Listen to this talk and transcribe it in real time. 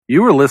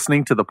You are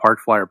listening to the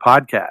Park Flyer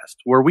Podcast,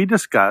 where we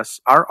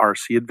discuss our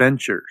RC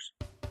adventures.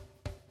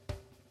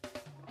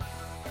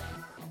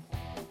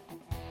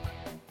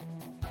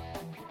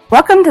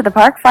 Welcome to the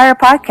Park Flyer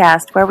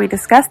Podcast, where we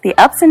discuss the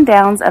ups and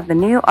downs of the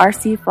new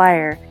RC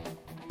Flyer.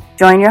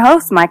 Join your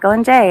hosts, Michael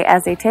and Jay,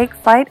 as they take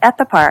flight at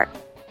the park.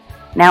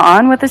 Now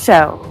on with the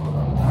show.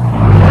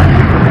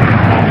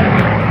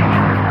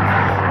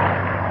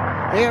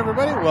 Hey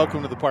everybody,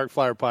 welcome to the Park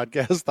Flyer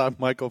Podcast. I'm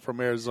Michael from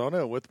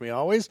Arizona, and with me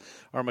always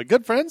are my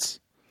good friends.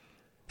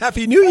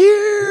 Happy New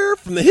Year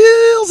from the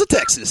hills of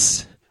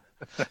Texas.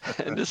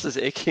 And this is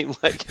A.K.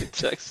 Mike in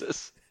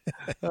Texas.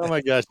 Oh my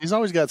gosh, he's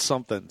always got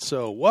something.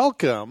 So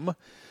welcome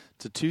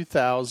to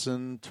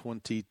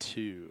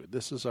 2022.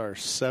 This is our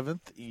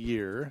seventh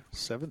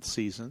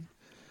season.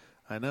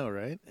 I know,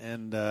 right?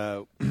 And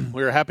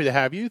we're happy to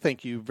have you.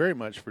 Thank you very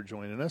much for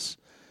joining us.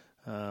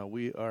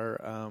 We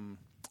are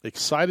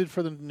excited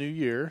for the new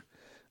year.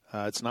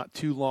 It's not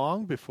too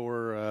long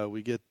before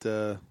we get,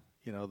 the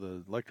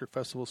Electric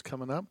Festival's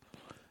coming up.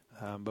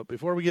 But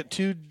before we get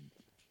too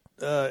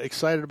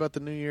excited about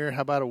the new year,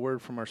 how about a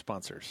word from our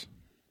sponsors?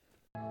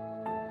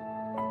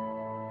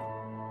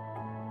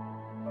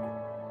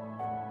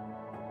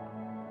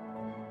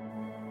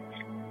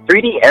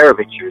 3D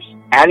Aeroventures,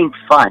 adding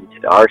fun to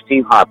the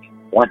RC hobby,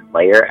 one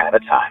layer at a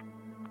time.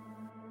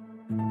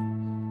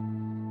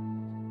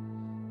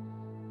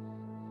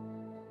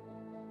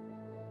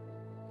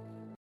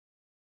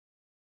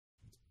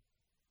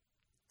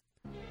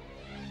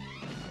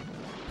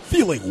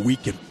 Feeling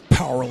weak and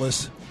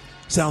powerless?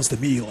 Sounds to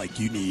me like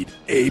you need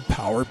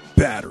A-Power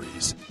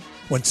batteries.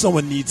 When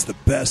someone needs the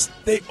best,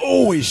 they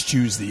always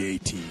choose the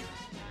A-Team.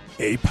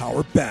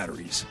 A-Power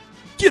batteries.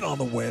 Get on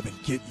the web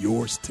and get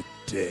yours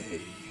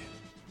today.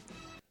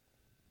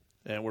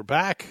 And we're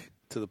back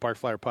to the Park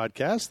Flyer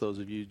Podcast. Those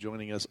of you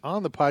joining us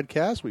on the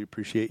podcast, we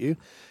appreciate you.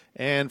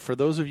 And for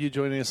those of you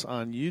joining us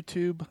on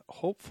YouTube,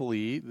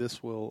 hopefully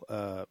this will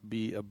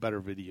be a better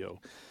video.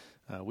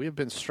 We have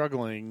been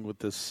struggling with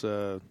this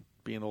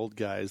being old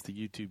guys. The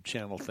YouTube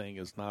channel thing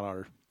is not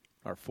our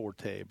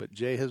forte. But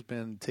Jay has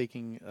been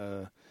taking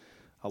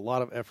a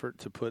lot of effort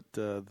to put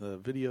the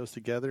videos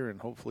together, and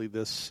hopefully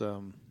this,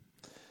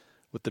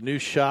 with the new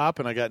shop,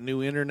 and I got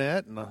new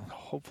internet, and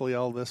hopefully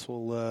all this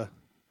will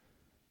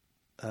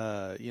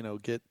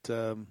get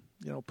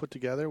put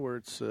together where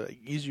it's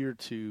easier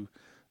to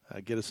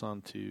get us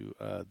onto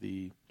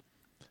the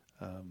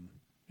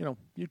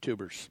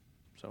YouTubers.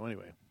 So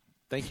anyway,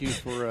 thank you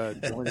for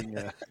joining.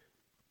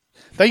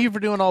 Thank you for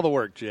doing all the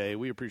work, Jay.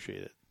 We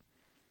appreciate it.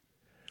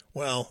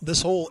 Well,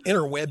 this whole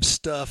interweb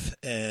stuff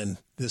and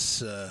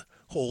this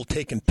whole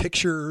taking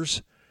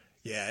pictures,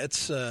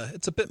 it's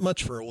a bit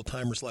much for old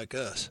timers like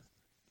us.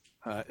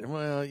 I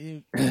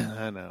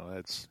know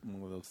that's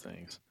one of those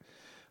things.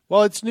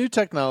 Well, it's new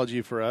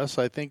technology for us.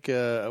 I think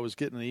I was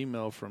getting an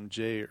email from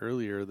Jay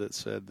earlier that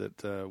said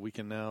that we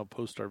can now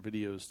post our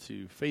videos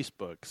to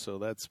Facebook, so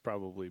that's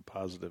probably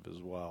positive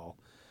as well.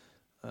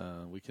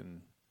 We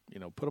can,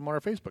 put them on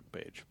our Facebook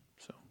page.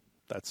 So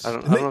that's. I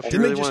don't know if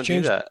you really want to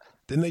do that.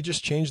 Didn't they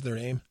just change their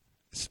name?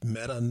 It's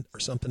Meta or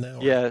something now?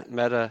 Yeah,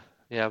 Meta.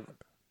 Yeah,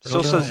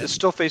 still says it's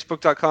still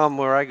Facebook.com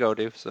where I go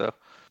to. So.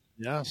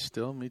 Yeah,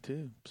 still me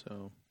too.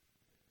 So,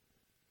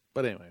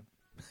 but anyway.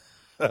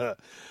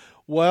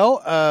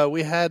 Well,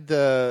 we had,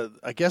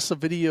 I guess a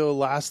video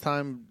last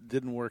time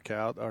didn't work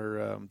out.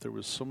 There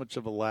was so much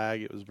of a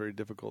lag, it was very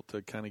difficult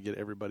to kind of get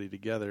everybody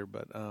together.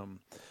 But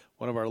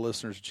one of our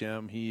listeners,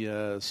 Jim, he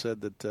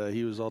said that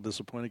he was all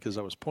disappointed because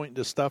I was pointing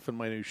to stuff in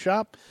my new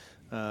shop.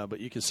 But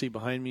you can see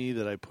behind me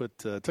that I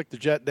took the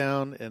jet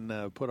down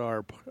and put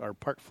our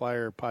Park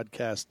Flyer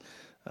Podcast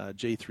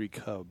J3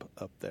 Cub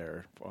up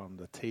there on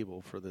the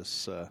table for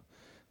this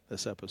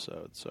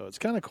episode. So it's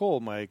kind of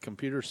cool. My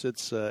computer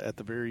sits at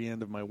the very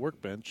end of my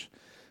workbench,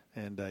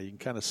 and you can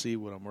kind of see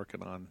what I'm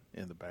working on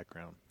in the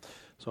background.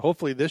 So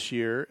hopefully this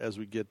year, as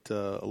we get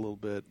a little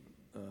bit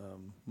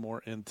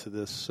more into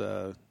this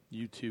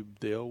YouTube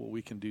deal,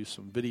 we can do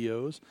some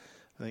videos.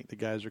 I think the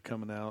guys are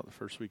coming out the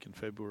first week in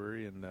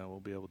February, and we'll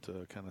be able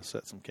to kind of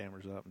set some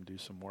cameras up and do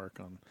some work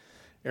on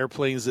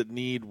airplanes that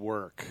need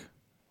work.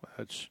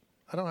 Which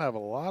I don't have a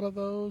lot of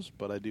those,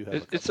 but I do have a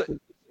couple.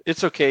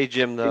 It's okay,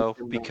 Jim, though,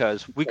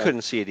 because we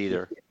couldn't see it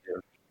either.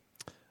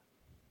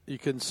 You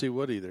couldn't see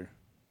what either?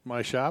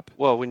 My shop?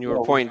 Well, when you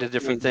were pointing to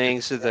different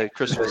things, to the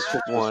Christmas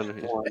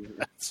one.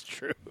 That's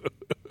true.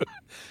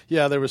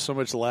 Yeah, there was so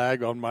much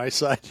lag on my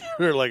side.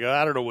 You were like,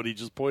 I don't know what he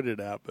just pointed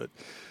at, but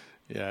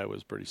yeah, it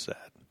was pretty sad.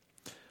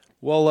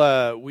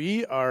 Well,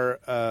 we are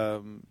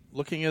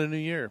looking at a new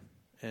year,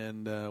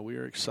 and we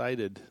are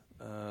excited.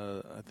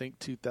 I think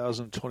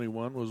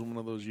 2021 was one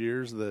of those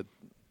years that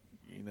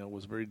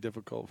was very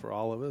difficult for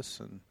all of us,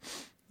 and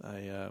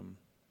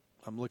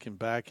I'm looking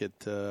back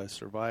at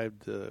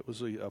survived. It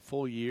was a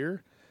full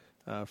year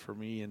for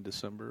me in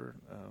December.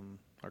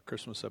 Our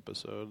Christmas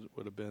episode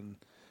would have been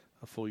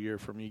a full year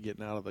for me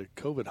getting out of the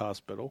COVID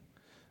hospital.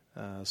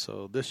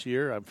 So this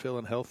year I'm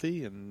feeling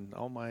healthy, and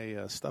all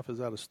my stuff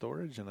is out of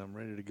storage, and I'm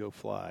ready to go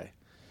fly.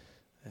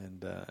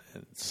 and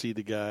see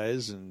the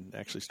guys and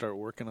actually start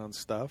working on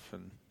stuff.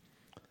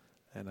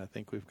 And I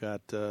think we've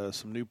got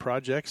some new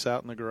projects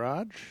out in the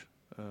garage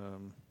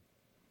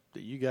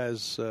that you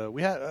guys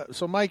we had.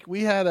 So Mike,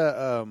 we had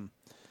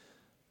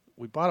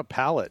we bought a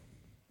pallet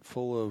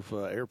full of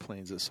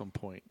airplanes at some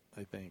point,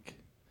 I think.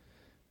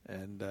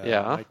 And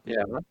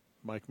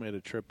Mike made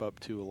a trip up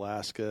to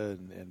Alaska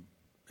and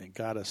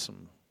got us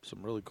some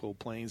really cool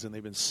planes, and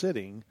they've been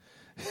sitting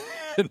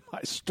in my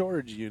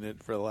storage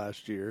unit for the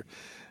last year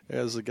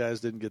as the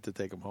guys didn't get to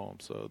take them home.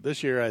 So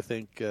this year I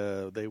think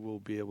they will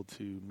be able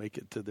to make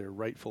it to their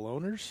rightful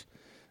owners,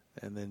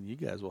 and then you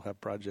guys will have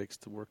projects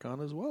to work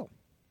on as well.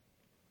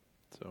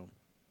 So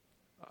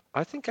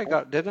I think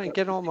didn't I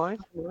get all mine?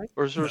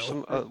 Or is there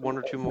some one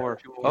or two more?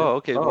 Oh,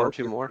 okay, one or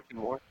two more.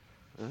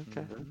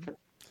 Okay.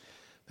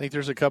 I think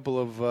there's a couple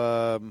of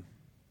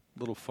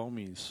little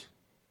foamies.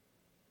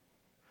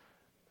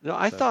 No,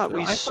 I thought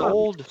we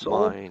sold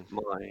mine.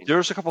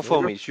 There's a couple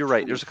foamies. You're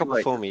right. There's a couple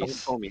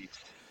foamies.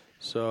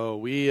 So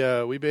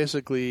we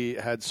basically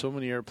had so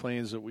many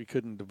airplanes that we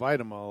couldn't divide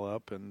them all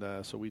up,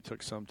 and so we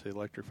took some to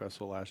Electric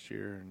Festival last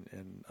year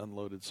and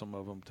unloaded some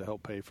of them to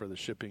help pay for the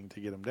shipping to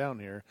get them down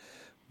here.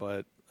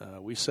 But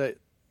we set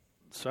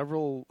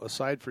several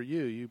aside for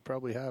you. You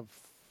probably have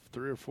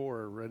 3 or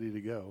 4 ready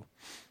to go.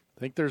 I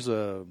think there's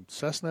a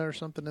Cessna or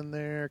something in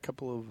there, a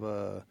couple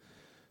of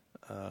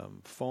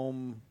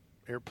foam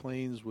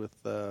airplanes with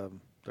their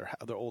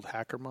old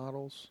Hacker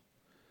models,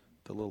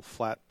 the little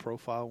flat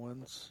profile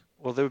ones.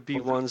 Well, there would be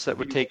ones that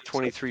would take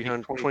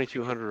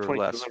 2,200 or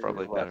less,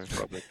 probably better.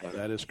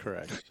 That is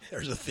correct.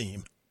 There's a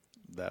theme.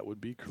 That would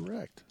be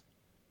correct.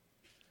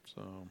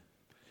 So,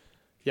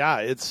 yeah,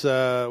 it's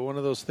one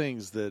of those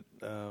things that,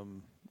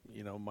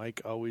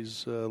 Mike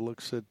always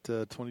looks at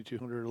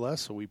 2,200 or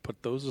less, so we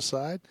put those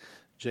aside.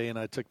 Jay and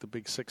I took the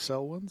big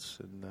 6-cell ones,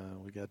 and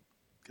we got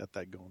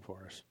that going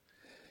for us.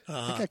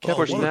 Of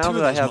course, now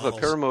that I have a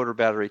paramotor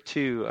battery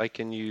too, I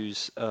can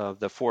use the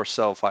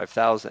 4-cell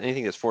 5000.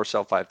 Anything that's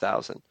 4-cell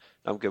 5000,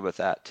 I'm good with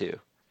that too.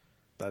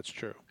 That's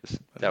true.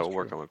 That will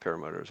work on my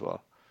paramotor as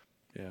well.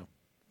 Yeah.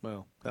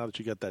 Well, now that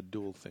you got that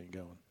dual thing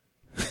going.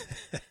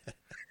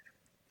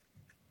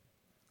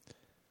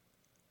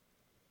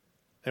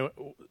 And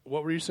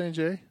what were you saying,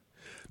 Jay?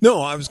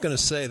 No, I was going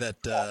to say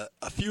that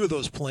a few of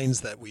those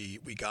planes that we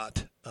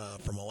got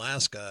from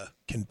Alaska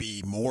can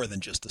be more than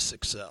just a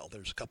 6-cell.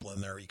 There's a couple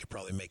in there you could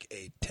probably make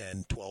 8,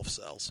 10, 12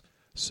 cells.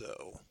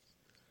 So,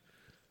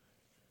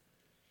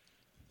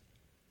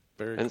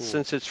 very and cool.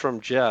 Since it's from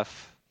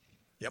Jeff,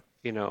 yep,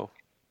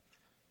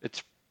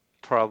 it's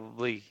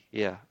probably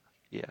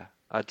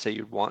I'd say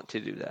you'd want to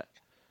do that.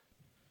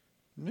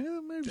 Yeah,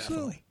 maybe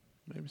definitely. So.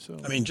 Maybe so.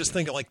 I mean, just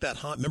think of like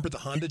that. Remember the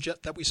Honda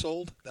Jet that we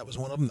sold? That was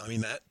one of them. I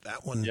mean, that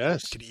one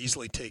could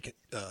easily take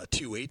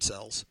 2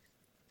 8-cells,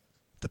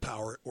 the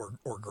power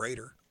or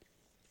greater.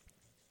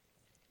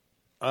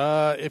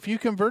 If you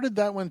converted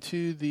that one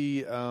to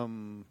the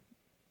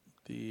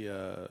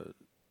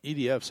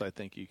EDFs, I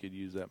think you could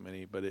use that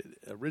many. But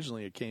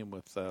originally it came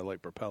with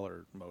like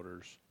propeller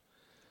motors.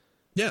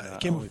 Yeah,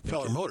 it came with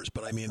propeller motors,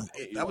 but I mean,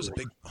 that was a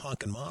big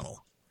honking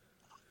model.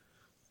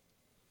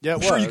 Yeah,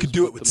 I'm sure you could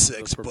do it with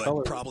 6,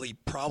 but probably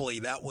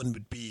that one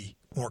would be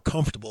more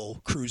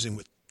comfortable cruising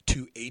with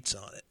 2 8s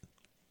on it.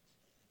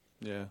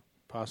 Yeah,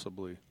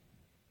 possibly.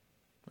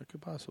 That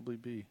could possibly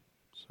be.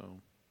 So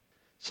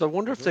I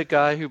wonder if the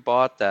guy who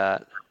bought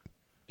that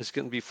is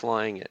going to be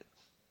flying it.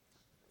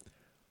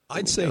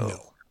 I'd say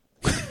no.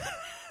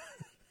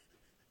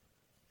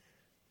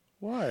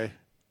 Why?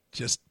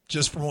 Just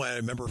from what I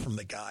remember from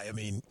the guy. I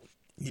mean,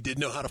 he did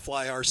know how to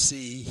fly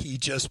RC. He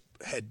just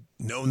had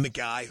known the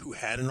guy who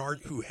had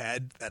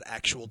that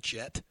actual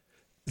jet,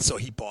 and so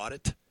he bought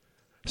it.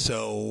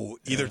 So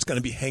either it's going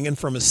to be hanging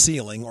from a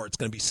ceiling, or it's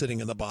going to be sitting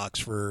in the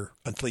box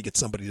until he gets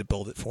somebody to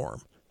build it for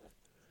him.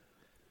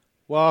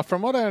 Well,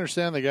 from what I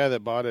understand, the guy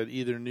that bought it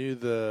either knew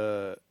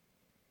the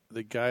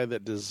guy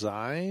that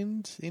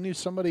designed. He knew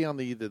somebody on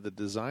either the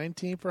design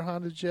team for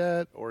Honda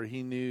Jet, or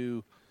he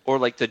knew. Or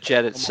like the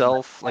jet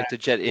itself, like the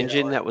jet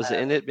engine that was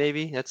in it,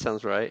 maybe? That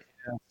sounds right.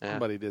 Yeah.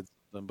 Somebody did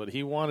something, but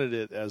he wanted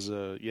it as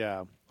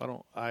I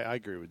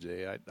agree with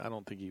Jay. I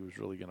don't think he was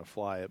really going to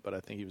fly it, but I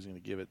think he was going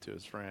to give it to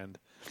his friend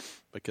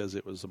because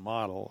it was a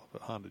model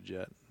of a Honda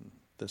Jet.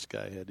 This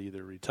guy had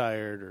either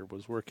retired or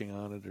was working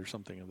on it or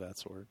something of that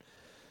sort.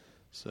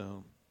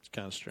 So it's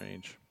kind of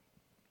strange.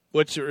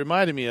 Which it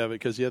reminded me of it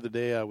because the other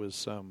day I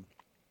was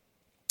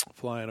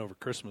flying over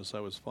Christmas. I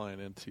was flying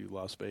into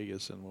Las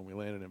Vegas, and when we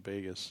landed in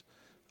Vegas,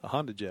 a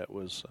Honda Jet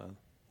was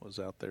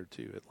out there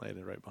too. It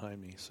landed right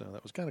behind me, so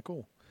that was kind of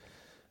cool.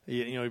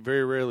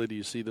 Very rarely do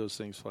you see those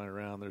things flying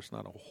around. There's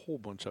not a whole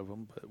bunch of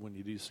them, but when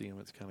you do see them,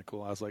 it's kind of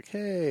cool. I was like,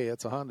 hey,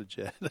 that's a Honda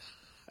Jet.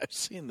 I've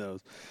seen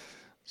those.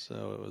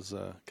 So it was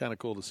kind of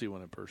cool to see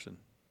one in person.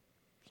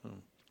 So,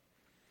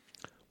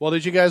 well,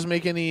 did you guys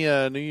make any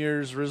New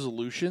Year's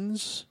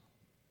resolutions?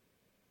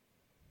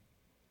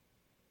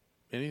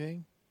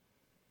 Anything?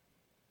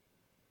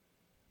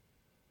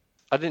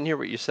 I didn't hear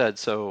what you said,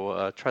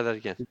 so try that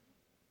again.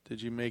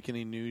 Did you make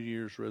any New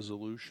Year's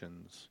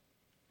resolutions?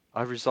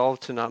 I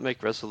resolved to not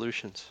make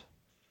resolutions.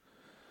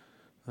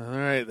 All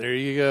right, there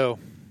you go.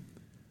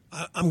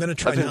 I'm going to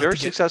try. I've been very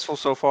successful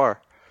so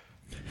far.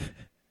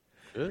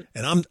 Good.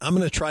 And I'm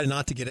going to try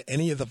not to get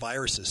any of the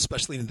viruses,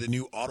 especially the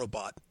new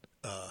Autobot,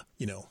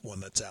 one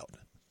that's out.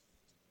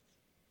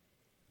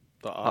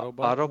 The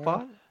Autobot?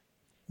 Autobot?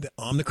 The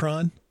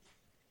Omicron.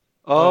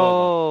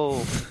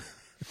 Oh,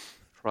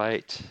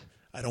 right.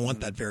 I don't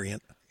want that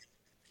variant.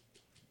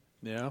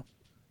 Yeah.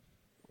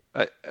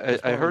 I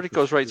heard it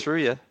goes right through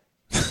you.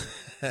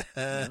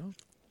 Yeah.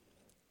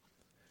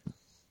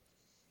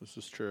 This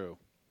is true.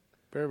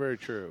 Very, very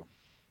true.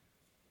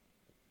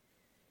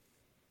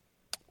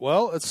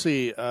 Well, let's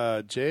see,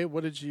 Jay.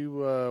 What did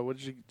you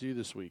do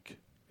this week?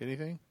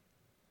 Anything?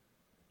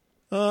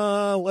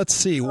 Let's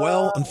see.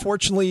 Well,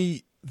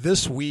 unfortunately,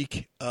 this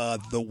week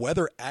the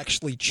weather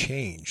actually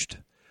changed.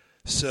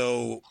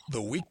 So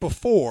the week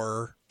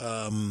before,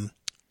 when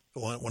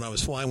I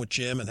was flying with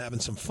Jim and having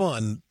some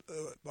fun,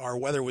 our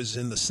weather was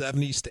in the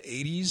 70s to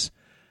 80s.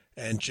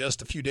 And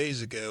just a few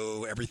days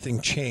ago, everything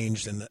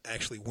changed, and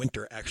actually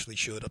winter actually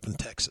showed up in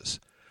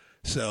Texas.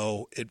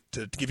 So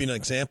to give you an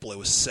example, it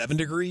was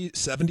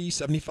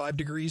 75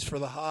 degrees for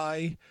the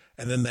high,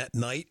 and then that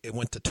night it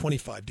went to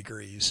 25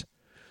 degrees.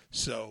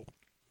 So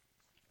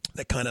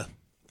that kind of,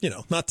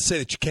 not to say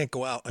that you can't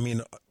go out. I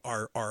mean,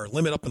 our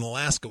limit up in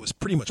Alaska was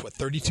pretty much,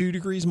 32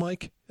 degrees,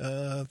 Mike?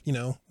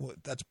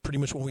 That's pretty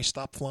much when we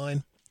stopped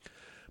flying.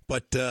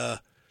 But,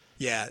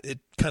 yeah, it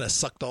kind of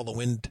sucked all the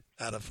wind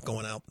out of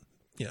going out,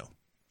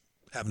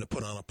 having to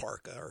put on a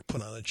parka or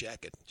put on a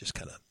jacket. Just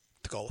kind of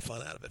took all the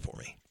fun out of it for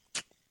me.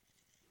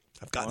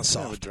 I've gotten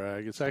soft. Kind of a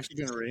drag. It's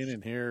actually been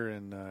raining here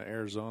in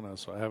Arizona,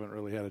 so I haven't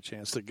really had a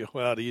chance to go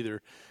out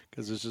either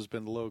because it's just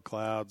been low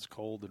clouds,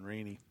 cold and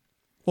rainy.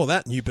 Well,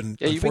 that and you've been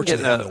getting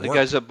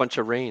a bunch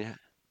of rain.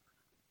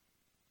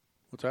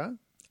 What's that?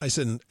 I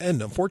said,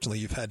 and unfortunately,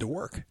 you've had to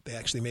work. They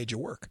actually made you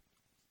work.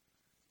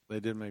 They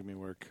did make me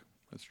work.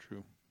 That's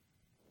true.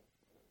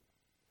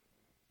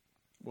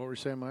 What were you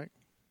saying, Mike?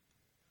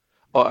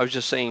 Oh, I was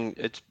just saying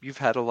you've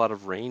had a lot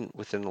of rain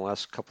within the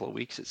last couple of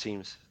weeks. It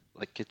seems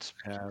like it's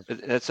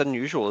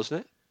unusual, isn't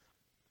it?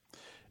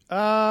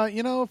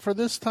 For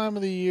this time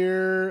of the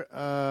year,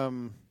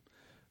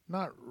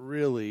 not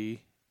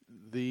really.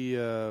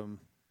 The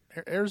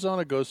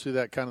Arizona goes through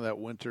that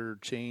winter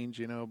change.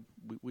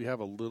 We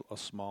have a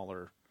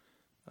smaller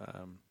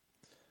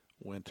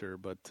winter,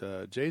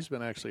 but Jay's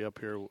been actually up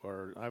here,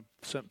 or I've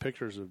sent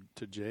pictures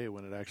to Jay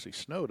when it actually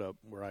snowed up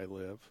where I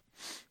live.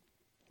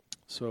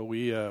 So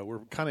we're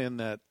kind of in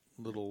that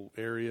little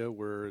area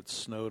where it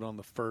snowed on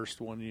the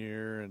 1st one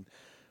year, and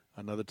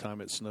another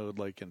time it snowed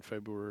like in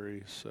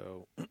February.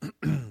 So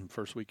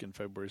first week in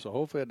February. So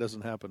hopefully that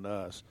doesn't happen to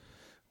us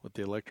with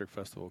the Electric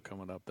Festival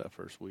coming up that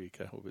first week.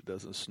 I hope it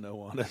doesn't snow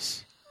on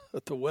us.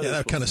 But the weather. Yeah,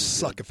 that kind of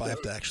suck if I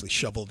have to actually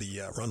shovel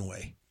the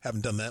runway.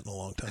 Haven't done that in a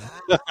long time.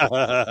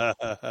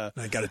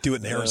 I got to do it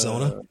in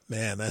Arizona.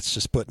 Man, that's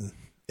just putting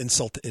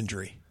insult to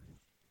injury.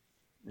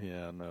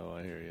 Yeah, no,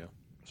 I hear you.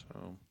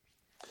 So.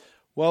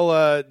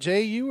 Well,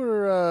 Jay, you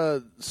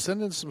were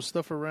sending some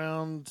stuff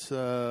around.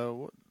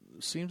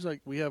 Seems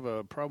like we have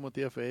a problem with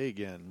the FAA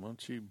again. Why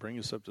don't you bring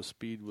us up to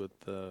speed with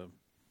kind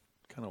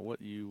of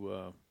what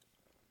you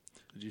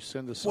did you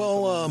send us something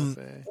on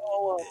the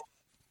FAA?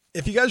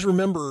 If you guys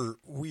remember,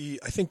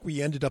 I think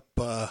we ended up,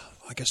 2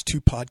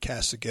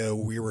 podcasts ago,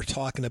 we were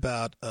talking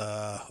about,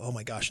 oh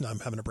my gosh, now I'm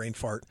having a brain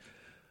fart.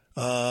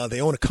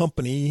 They own a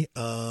company.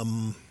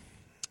 I'm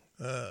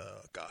going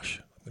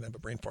to have a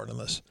brain fart on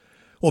this.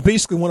 Well,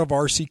 basically, one of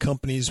RC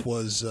companies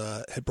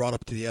had brought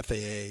up to the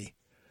FAA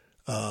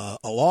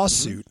a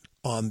lawsuit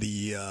on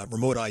the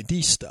remote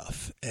ID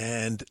stuff,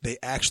 and they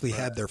actually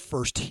had their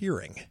first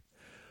hearing.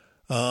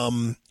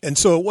 And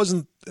so it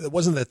wasn't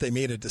that they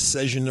made a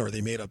decision or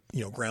they made a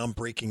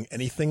groundbreaking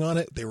anything on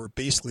it. They were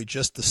basically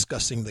just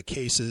discussing the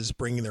cases,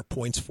 bringing their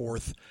points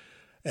forth,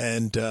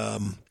 and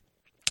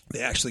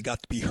they actually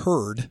got to be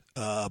heard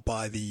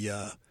by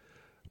the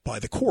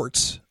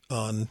courts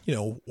on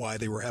why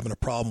they were having a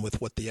problem with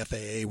what the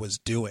FAA was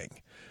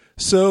doing.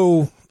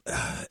 So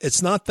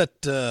it's not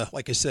that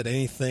like I said,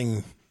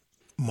 anything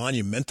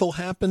monumental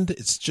happened.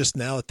 It's just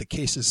now that the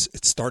case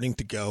it's starting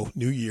to go.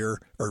 New year,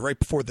 or right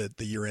before the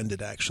year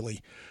ended,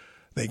 actually,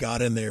 they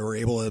got in. They were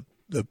able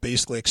to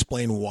basically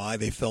explain why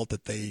they felt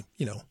that that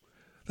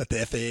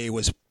the FAA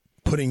was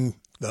putting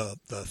the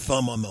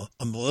thumb on the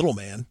little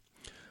man,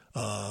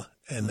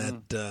 and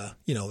that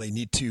they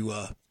need to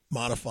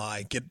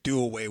modify, do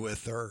away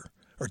with, or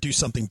do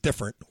something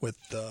different with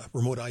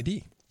remote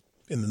ID.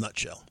 In the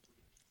nutshell,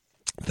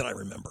 that I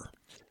remember.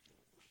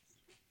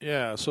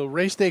 Yeah, so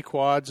Race Day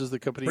Quads is the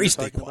company Race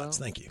you're Day talking Quads,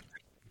 about? thank you.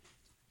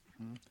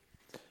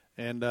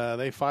 And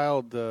they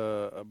filed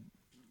a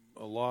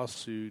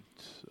lawsuit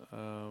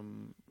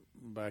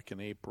back in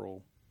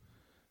April.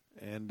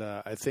 And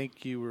I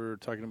think you were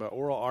talking about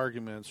oral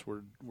arguments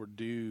were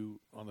due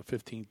on the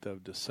 15th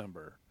of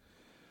December.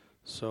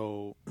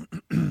 So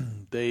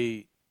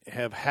they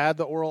have had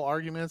the oral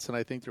arguments, and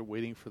I think they're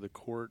waiting for the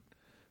court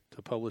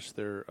to publish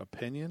their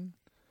opinion.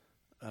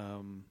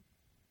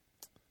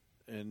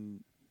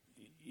 and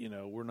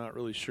we're not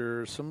really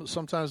sure.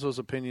 Sometimes those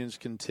opinions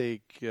can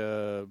take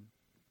up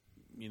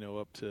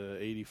to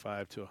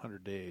 85 to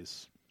 100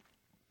 days,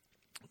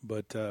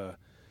 but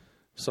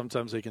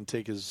sometimes they can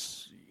take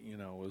as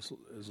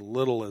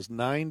little as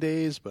 9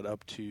 days, but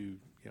up to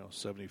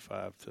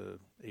 75 to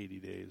 80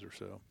 days or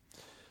so.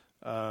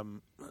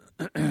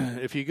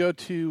 If you go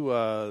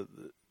to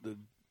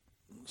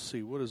let's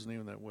see, what is the name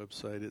of that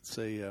website? It's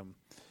a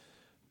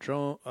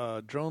drone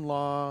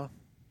law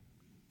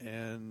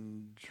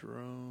and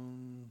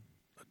drone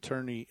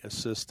attorney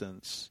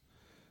assistance.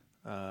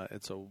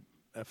 It's a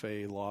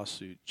FAA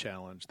lawsuit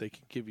challenge. They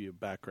can give you a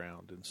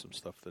background and some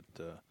stuff that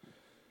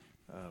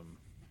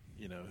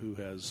who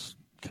has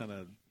kind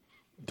of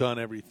done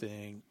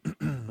everything.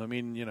 I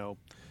mean,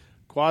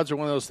 quads are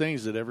one of those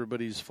things that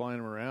everybody's flying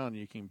them around.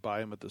 You can buy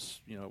them at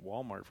this, at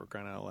Walmart, for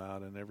crying out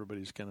loud, and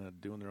everybody's kind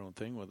of doing their own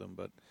thing with them.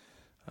 But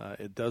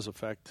it does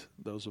affect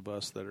those of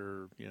us that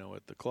are,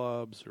 at the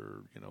clubs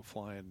or,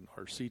 flying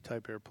RC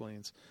type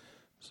airplanes.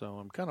 So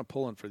I'm kind of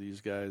pulling for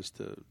these guys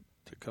to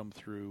come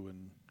through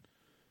and,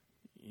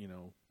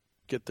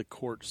 get the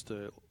courts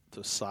to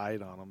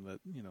side on them that,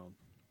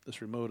 this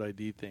remote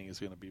ID thing is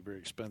going to be very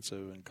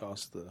expensive and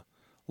cost a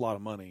lot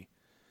of money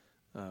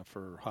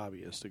for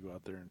hobbyists to go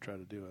out there and try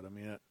to do it. I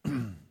mean,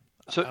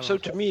 so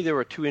to me, there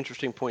were two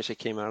interesting points that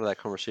came out of that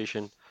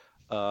conversation.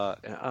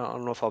 And I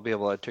don't know if I'll be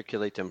able to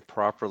articulate them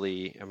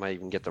properly. I might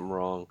even get them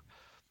wrong.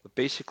 But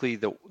basically,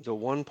 the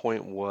one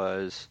point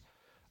was,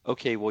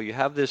 okay, well, you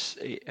have this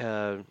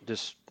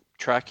this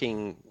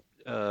tracking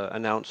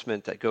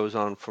announcement that goes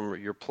on from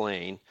your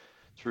plane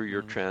through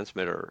your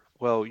transmitter.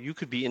 Well, you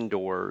could be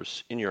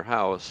indoors in your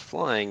house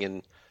flying,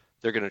 and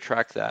they're going to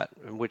track that,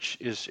 which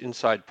is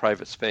inside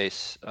private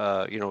space.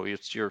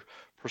 It's your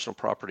personal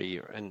property,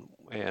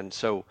 and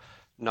so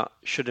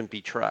shouldn't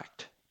be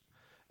tracked.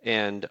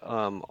 And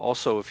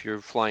also, if you're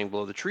flying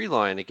below the tree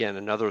line, again,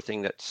 another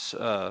thing that's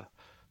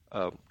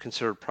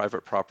considered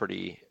private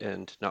property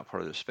and not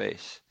part of the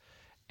space.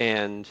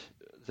 And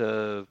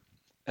the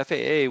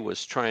FAA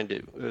was trying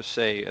to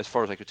say, as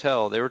far as I could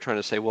tell, they were trying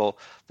to say, well,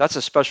 that's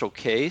a special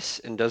case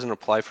and doesn't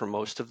apply for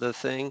most of the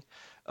thing.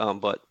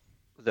 But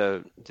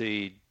the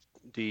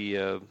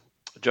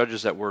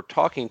judges that were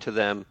talking to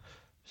them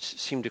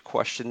seemed to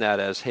question that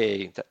as,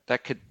 hey,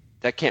 that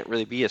can't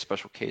really be a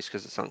special case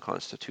because it's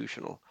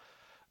unconstitutional.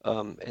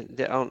 And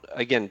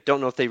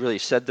don't know if they really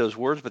said those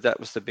words, but that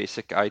was the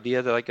basic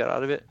idea that I got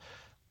out of it.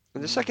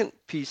 And the second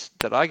piece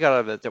that I got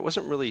out of it that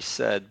wasn't really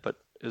said, but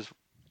is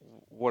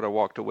what I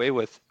walked away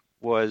with,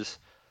 was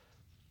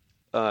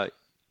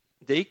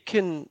they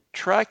can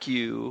track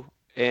you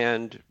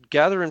and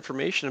gather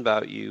information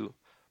about you,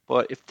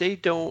 but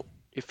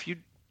if you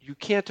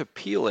can't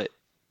appeal it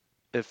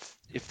if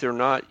they're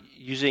not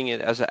using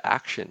it as an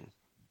action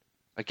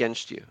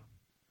against you.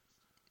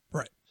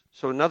 Right.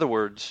 So in other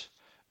words,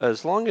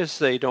 as long as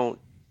they don't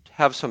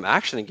have some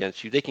action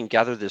against you, they can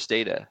gather this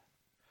data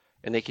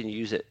and they can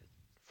use it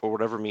for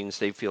whatever means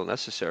they feel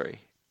necessary.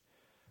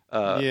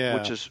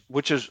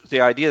 Which is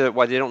the idea that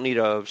why they don't need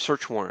a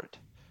search warrant,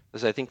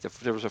 because I think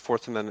there was a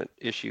Fourth Amendment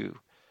issue,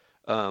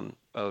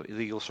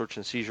 illegal search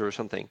and seizure or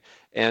something,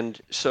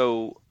 and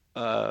so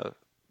the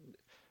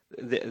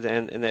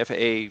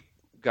FAA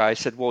guy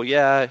said, well,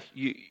 yeah,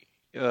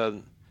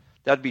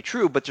 that'd be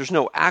true, but there's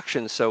no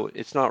action, so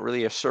it's not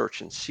really a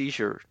search and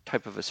seizure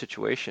type of a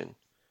situation.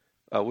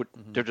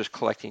 They're just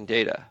collecting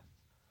data.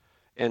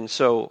 And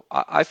so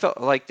I felt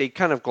like they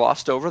kind of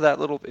glossed over that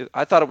little.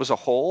 I thought it was a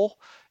hole,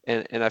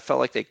 and I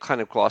felt like they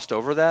kind of glossed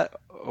over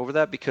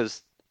that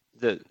because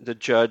the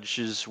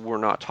judges were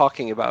not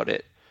talking about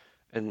it,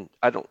 and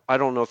I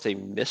don't know if they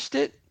missed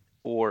it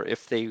or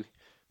if they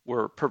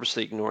were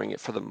purposely ignoring it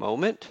for the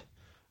moment,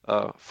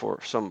 for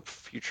some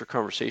future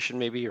conversation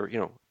maybe, or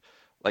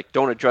like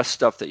don't address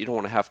stuff that you don't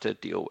want to have to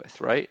deal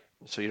with, right?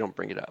 So you don't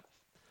bring it up.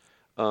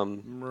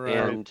 Right.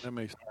 And that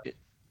makes sense.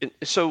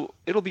 So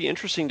it'll be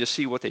interesting to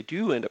see what they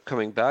do end up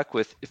coming back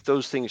with if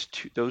those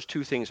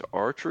two things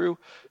are true.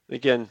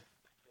 Again,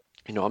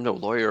 I'm no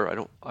lawyer.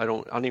 I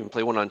don't even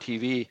play one on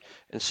TV,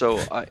 and so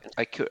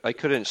I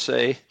couldn't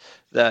say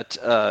that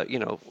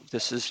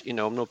this is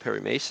I'm no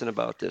Perry Mason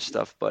about this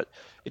stuff. But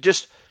it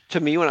just, to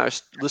me, when I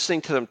was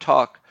listening to them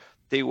talk,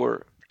 they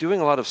were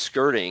doing a lot of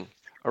skirting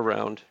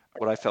around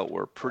what I felt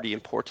were pretty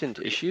important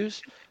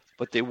issues,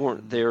 but they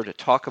weren't there to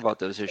talk about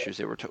those issues.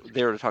 They were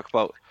there to talk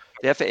about.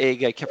 The FAA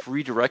guy kept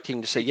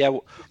redirecting to say, yeah,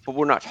 but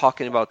we're not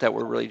talking about that.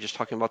 We're really just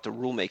talking about the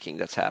rulemaking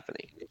that's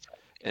happening.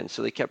 And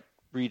so they kept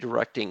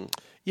redirecting.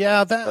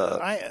 Yeah,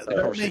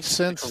 that makes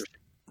sense.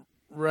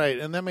 Right,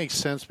 and that makes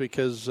sense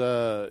because,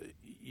 that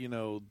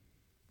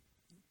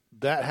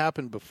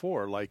happened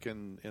before, like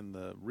in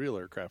the real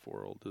aircraft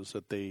world, is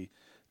that they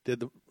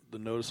did the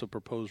notice of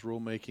proposed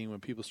rulemaking. When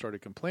people started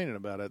complaining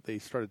about it, they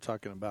started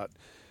talking about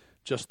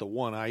just the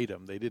one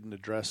item. They didn't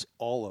address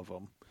all of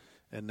them.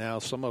 And now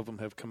some of them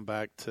have come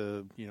back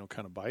to,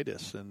 kind of bite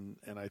us. And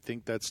I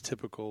think that's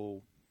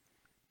typical,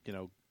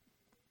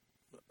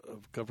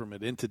 of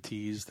government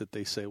entities that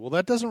they say, well,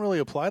 that doesn't really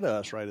apply to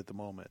us right at the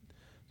moment.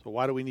 So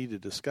why do we need to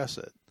discuss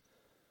it?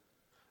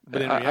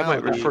 But in I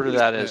might reality, refer to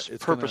that it's as gonna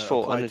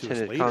purposeful apply to us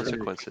unintended later.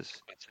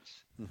 consequences.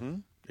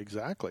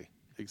 Exactly.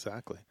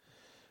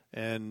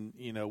 And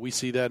we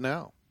see that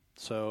now.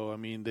 So I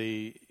mean,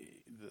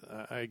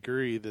 I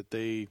agree that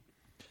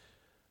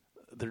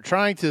they're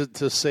trying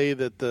to say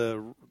that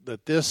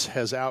that this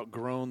has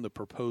outgrown the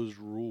proposed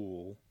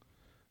rule.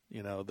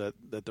 That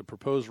the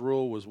proposed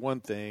rule was one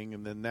thing,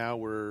 and then now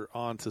we're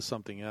on to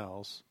something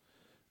else.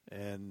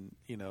 And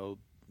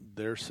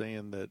they're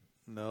saying that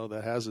no,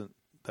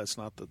 that's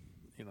not the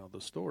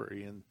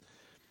story. And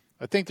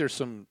I think there's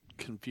some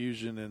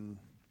confusion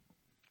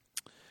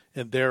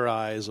in their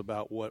eyes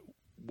about what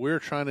we're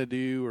trying to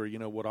do, or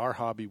what our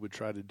hobby would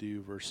try to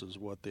do versus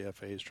what the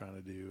FAA is trying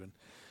to do. And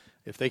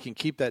if they can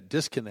keep that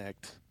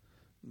disconnect,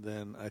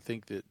 then I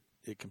think that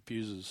it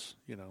confuses.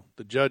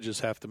 The judges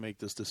have to make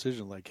this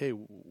decision, like, hey,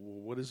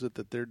 what is it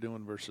that they're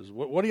doing versus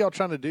what are y'all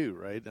trying to do,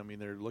 right? I mean,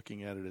 they're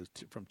looking at it as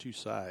from two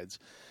sides,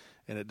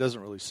 and it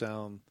doesn't really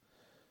sound.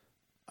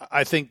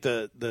 I think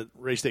the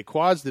Race Day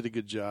Quads did a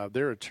good job.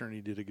 Their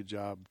attorney did a good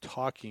job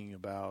talking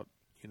about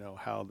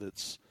how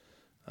that's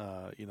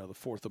the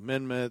Fourth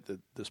Amendment,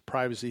 this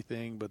privacy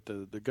thing, but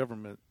the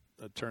government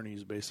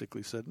attorneys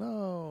basically said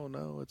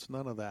no, it's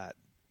none of that.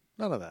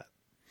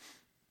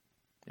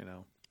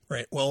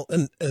 Right. Well,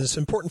 and it's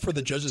important for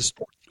the judges.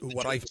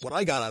 What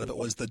I got out of it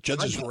was the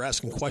judges were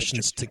asking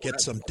questions to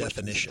get some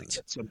definitions.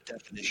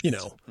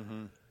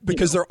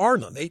 Because there are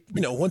none. They,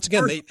 once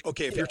again,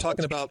 if you're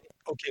talking about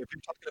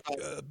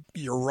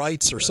your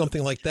rights or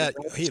something like that,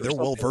 hey, they're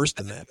well versed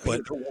in that.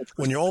 But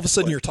when you're all of a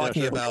sudden you're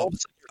talking about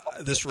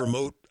this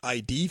remote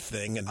ID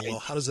thing, and well,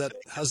 how does that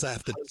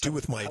have to do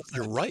with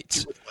your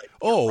rights?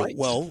 Oh,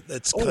 well,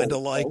 it's kind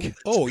of like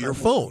your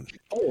phone.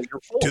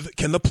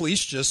 Can the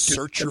police just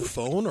search your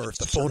phone, or if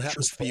the phone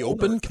happens to be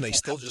open, can they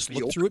still just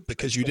look through it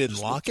because you didn't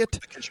lock it?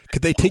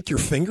 Could they take your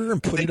finger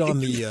and put it on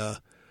the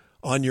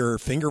on your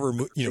finger,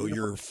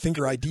 your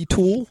finger ID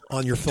tool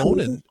on your phone,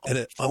 and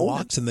it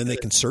unlocks, and then they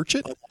can search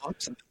it?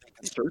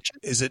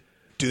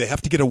 Do they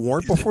have to get a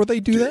warrant before they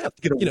do that?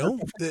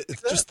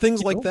 It's just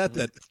things like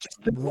that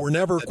were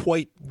never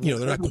quite, they're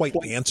not quite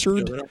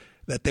answered,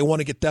 that they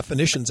want to get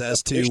definitions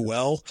as to,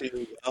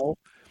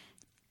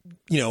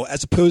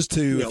 as opposed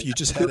to if you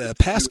just had a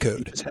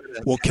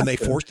passcode. Well,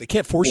 they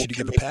can't force you to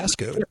give a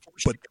passcode,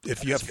 but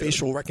if you have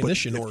facial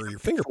recognition or your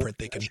fingerprint,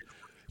 they can,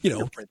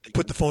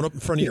 put the phone up in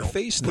front of your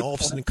face, and all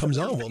of a sudden it comes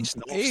on. Well,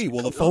 hey,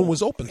 the phone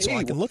was open, so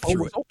I can look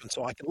through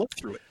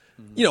it.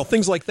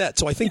 Things like that.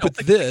 So I think with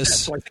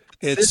this,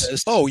 it's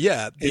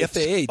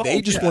the FAA.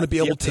 They just want to be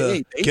able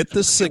to get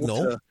the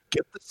signal,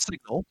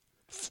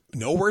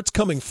 know where it's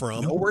coming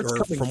from, or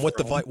from what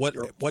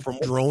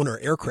drone or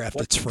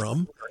aircraft it's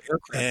from,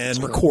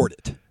 and record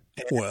it.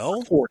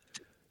 Well,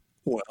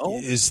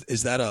 is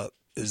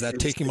that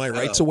taking my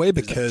rights away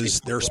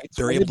because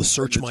they're able to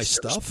search my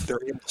stuff?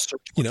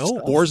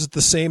 Or is it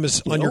the same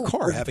as on your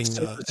car having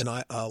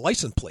a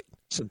license plate?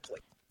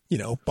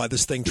 By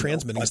this thing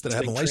transmitting instead of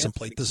having a license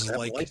plate. This is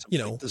like,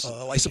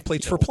 license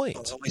plates for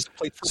planes.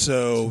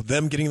 So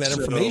them getting that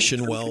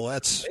information,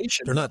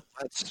 they're not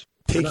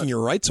taking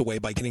your rights away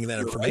by getting that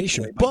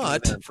information.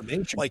 But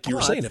like you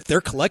were saying, if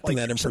they're collecting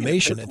that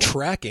information and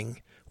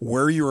tracking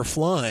where you were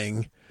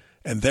flying,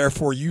 and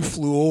therefore you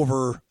flew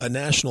over a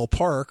national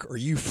park or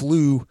you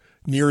flew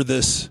near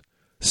this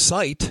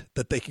site,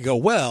 that they could go,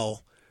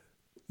 well,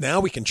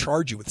 now we can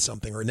charge you with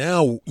something, or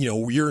now,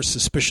 you're a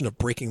suspicion of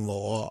breaking the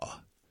law.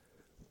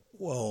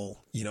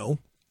 Well,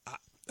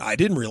 I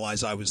didn't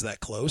realize I was that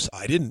close.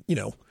 I didn't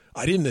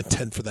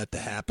intend for that to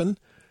happen.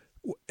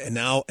 And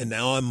now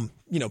I'm,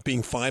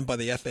 being fined by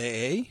the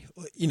FAA.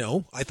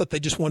 I thought they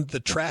just wanted to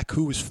track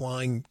who was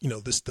flying,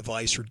 this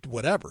device or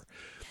whatever.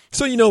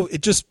 So,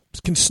 it just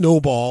can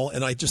snowball.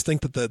 And I just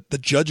think that the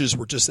judges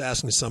were just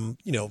asking some,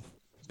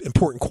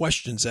 important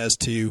questions as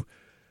to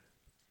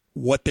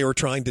what they were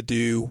trying to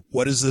do.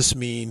 What does this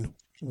mean?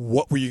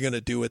 What were you going to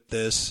do with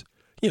this?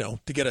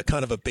 To get a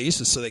kind of a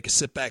basis so they could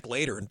sit back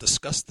later and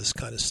discuss this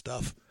kind of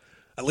stuff.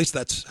 At least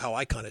that's how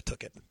I kind of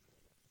took it.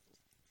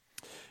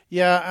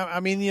 Yeah,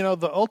 I mean,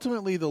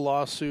 ultimately the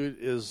lawsuit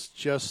is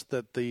just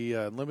that the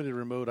limited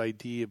remote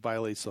ID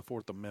violates the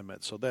Fourth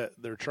Amendment. So that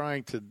they're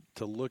trying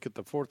to look at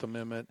the Fourth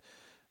Amendment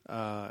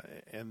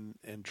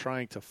and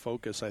trying to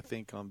focus, I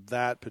think, on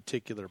that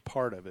particular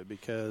part of it,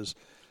 because,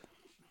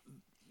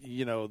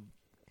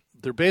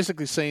 they're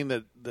basically saying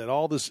that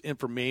all this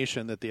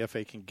information that the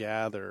FAA can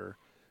gather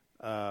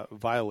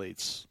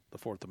violates the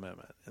Fourth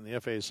Amendment. And the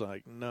FAA is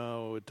like,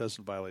 no, it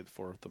doesn't violate the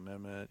Fourth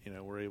Amendment.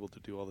 We're able to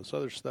do all this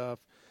other stuff.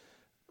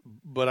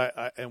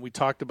 But and we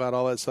talked about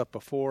all that stuff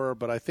before,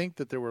 but I think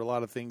that there were a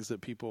lot of things that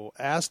people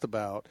asked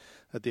about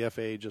that the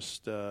FAA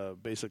just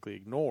basically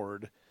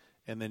ignored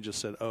and then just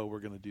said, oh, we're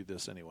going to do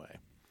this anyway.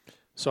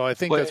 So I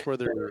think that's where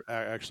they're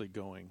actually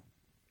going.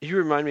 You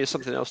remind me of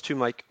something else too,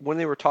 Mike. When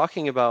they were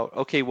talking about,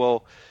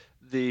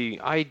 the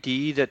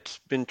ID that's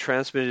been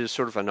transmitted is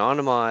sort of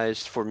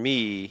anonymized for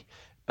me,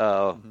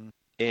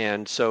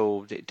 and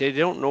so they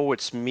don't know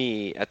it's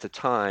me at the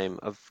time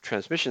of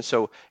transmission.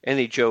 So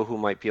any Joe who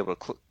might be able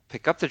to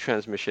pick up the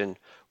transmission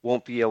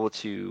won't be able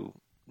to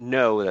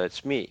know that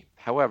it's me.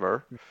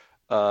 However,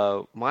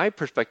 my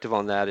perspective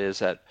on that is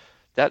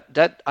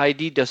that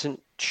ID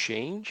doesn't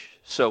change.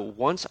 So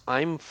once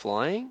I'm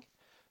flying,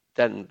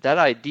 then that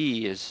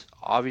ID is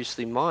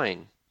obviously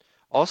mine.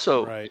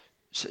 Also, Right.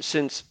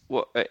 since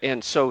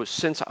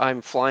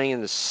I'm flying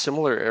in the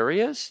similar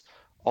areas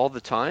all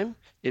the time,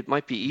 it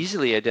might be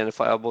easily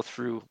identifiable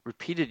through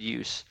repeated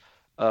use,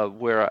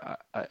 where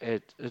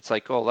it's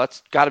like, oh,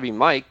 that's got to be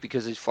Mike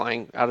because he's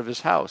flying out of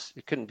his house.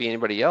 It couldn't be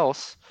anybody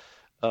else,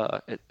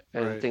 and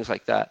Right. things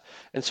like that.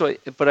 And so,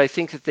 but I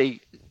think that the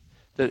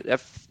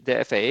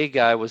FAA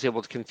guy was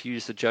able to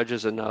confuse the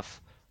judges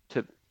enough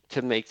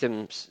to make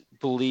them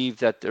believe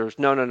that there's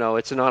no,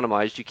 it's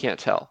anonymized, you can't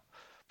tell.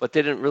 But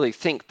they didn't really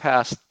think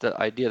past the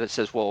idea that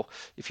says, well,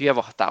 if you have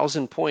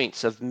 1,000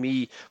 points of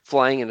me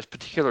flying in a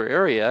particular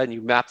area and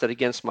you map that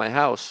against my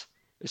house,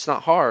 it's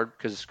not hard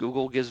because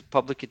Google gives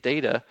public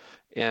data,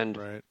 and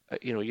Right.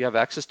 you have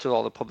access to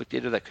all the public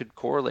data that could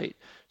correlate.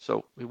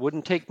 So it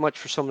wouldn't take much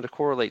for someone to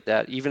correlate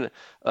that, even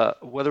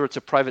whether it's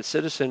a private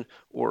citizen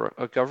or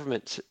a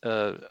government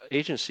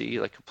agency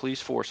like a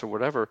police force or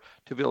whatever,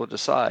 to be able to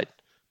decide.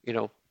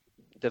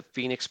 The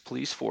Phoenix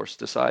police force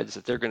decides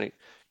that they're going to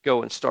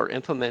go and start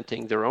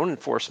implementing their own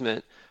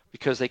enforcement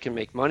because they can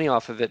make money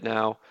off of it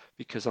now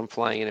because I'm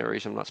flying in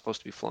areas I'm not supposed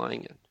to be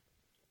flying in,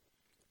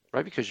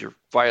 right? Because you're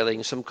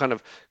violating some kind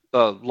of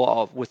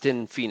law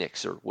within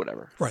Phoenix or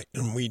whatever. Right,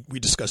 and we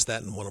discussed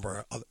that in one of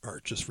our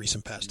just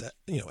recent past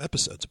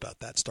episodes about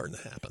that starting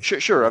to happen.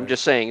 Sure. Right. I'm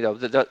just saying though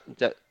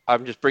that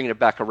I'm just bringing it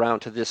back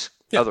around to this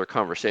other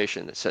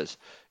conversation that says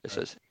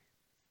says.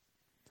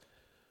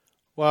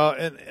 Well,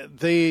 and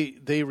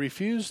they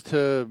refuse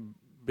to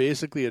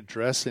basically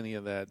address any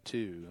of that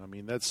too. I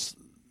mean, that's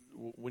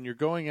when you're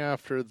going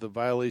after the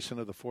violation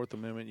of the Fourth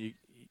Amendment.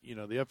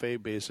 The FAA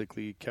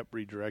basically kept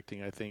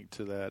redirecting, I think,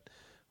 to that.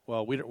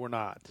 Well, we're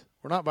not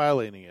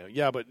violating it.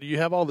 Yeah, but you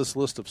have all this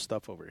list of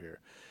stuff over here.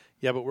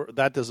 Yeah, but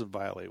that doesn't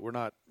violate. We're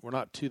not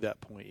to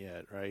that point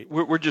yet, right?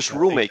 We're just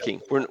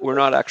rulemaking. We're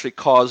not actually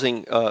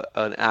causing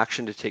an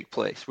action to take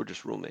place. We're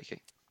just rulemaking.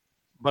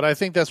 But I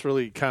think that's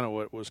really kind of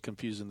what was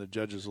confusing the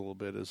judges a little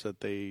bit, is that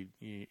they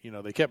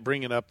kept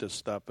bringing up this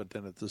stuff, but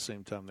then at the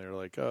same time they're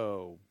like,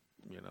 oh,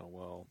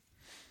 well,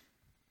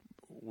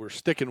 we're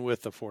sticking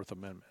with the Fourth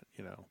Amendment.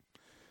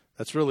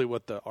 That's really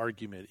what the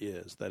argument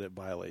is, that it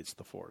violates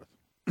the Fourth.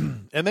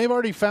 And they've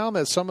already found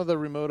that some of the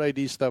remote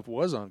ID stuff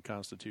was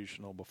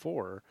unconstitutional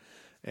before,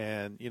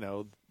 and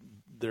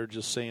they're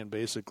just saying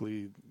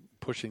basically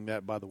pushing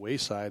that by the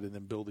wayside and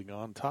then building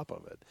on top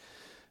of it.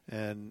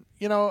 And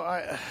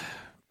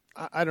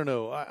I don't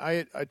know.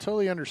 I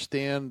totally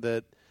understand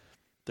that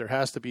there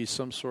has to be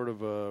some sort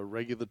of a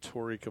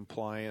regulatory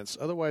compliance.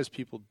 Otherwise,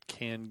 people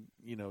can,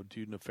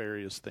 do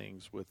nefarious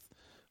things with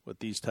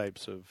these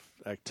types of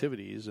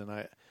activities. And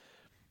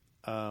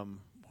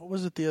what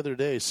was it the other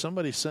day?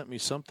 Somebody sent me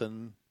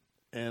something,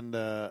 and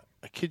I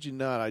kid you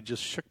not, I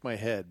just shook my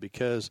head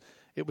because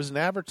it was an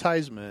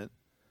advertisement.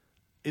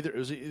 It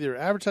was either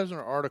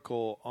advertisement or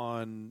article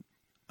on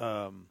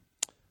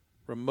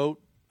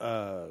remote.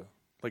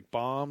 Like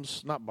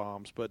bombs, not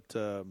bombs, but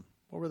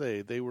what were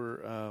they? They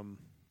were, I'm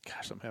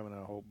having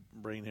a whole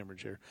brain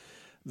hemorrhage here.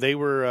 They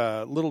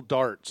were little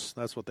darts.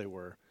 That's what they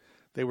were.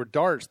 They were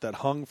darts that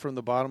hung from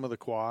the bottom of the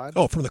quad.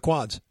 Oh, from the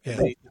quads.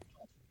 Yeah.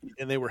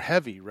 And they were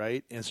heavy,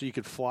 right? And so you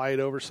could fly it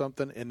over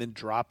something and then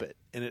drop it.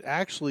 And it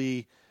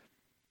actually,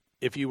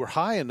 if you were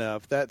high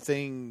enough, that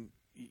thing,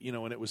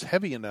 and it was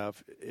heavy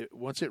enough,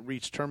 once it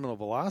reached terminal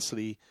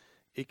velocity,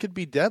 it could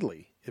be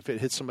deadly if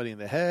it hit somebody in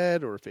the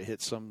head or if it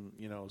hit some,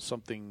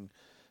 something.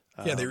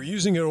 Yeah, they were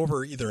using it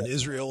over either in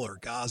Israel or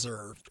Gaza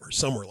or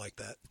somewhere like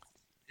that.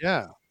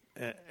 Yeah.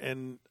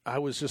 And I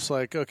was just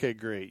like, okay,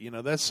 great.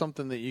 That's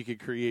something that you could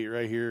create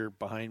right here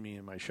behind me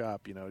in my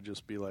shop,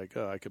 just be like,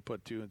 oh, I could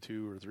put 2 and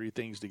 2 or 3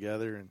 things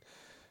together and,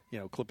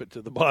 clip it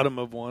to the bottom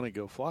of one and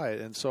go fly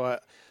it. And so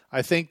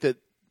I think that,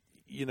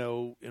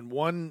 and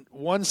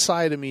one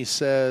side of me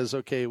says,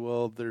 okay,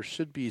 well, there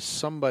should be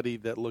somebody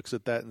that looks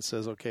at that and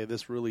says, okay,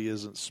 this really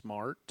isn't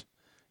smart.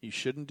 You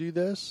shouldn't do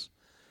this.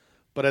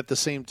 But at the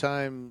same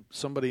time,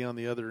 somebody on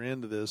the other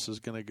end of this is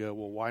going to go,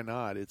 well, why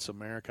not? It's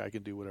America. I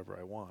can do whatever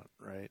I want,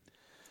 right?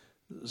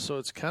 So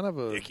it's kind of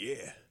a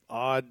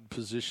odd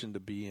position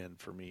to be in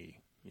for me,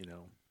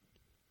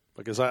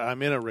 because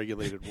I'm in a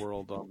regulated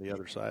world on the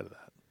other side of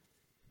that.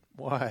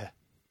 Why?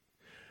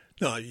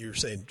 No, you were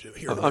saying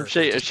here. I'm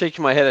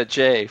shaking my head at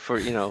Jay for,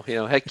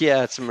 heck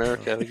yeah, it's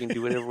America. We can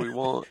do whatever we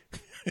want.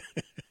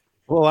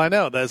 Well, I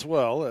know this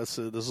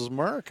is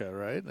America,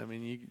 right? I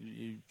mean,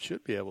 you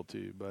should be able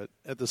to, but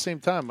at the same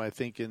time, I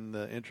think in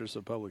the interest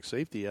of public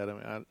safety, I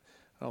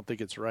don't think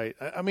it's right.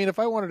 I mean, if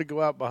I wanted to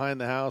go out behind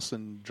the house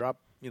and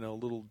drop,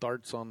 little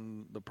darts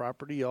on the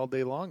property all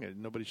day long,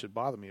 nobody should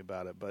bother me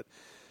about it. But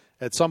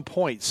at some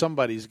point,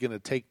 somebody's going to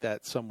take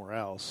that somewhere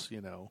else,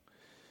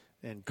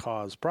 and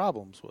cause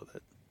problems with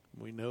it.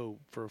 We know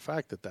for a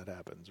fact that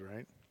happens,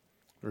 right?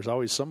 There's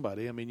always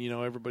somebody. I mean,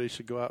 everybody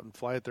should go out and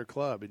fly at their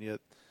club, and yet,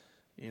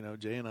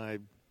 Jay and I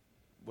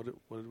what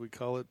did we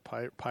call it?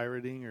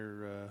 Pirating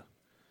or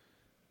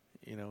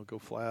go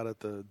fly out at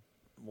the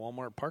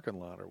Walmart parking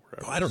lot or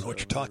wherever. I don't know what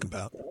you're talking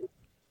about.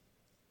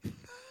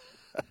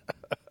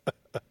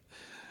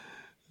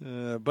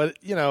 But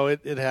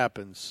it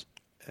happens,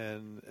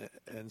 and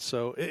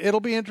so it'll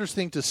be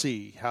interesting to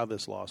see how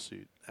this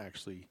lawsuit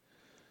actually,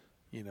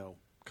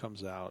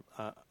 comes out.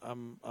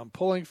 I'm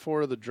pulling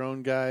for the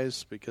drone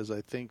guys because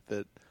I think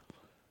that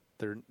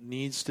there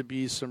needs to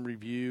be some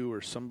review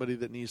or somebody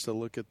that needs to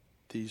look at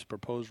these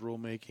proposed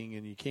rulemaking,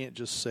 and you can't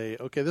just say,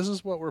 okay, this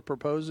is what we're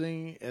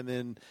proposing, and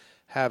then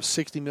have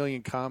 60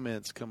 million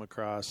comments come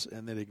across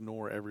and then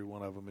ignore every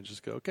one of them and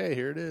just go, okay,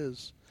 here it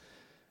is.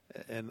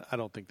 And I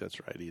don't think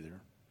that's right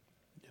either.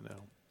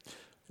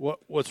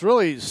 What's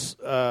really,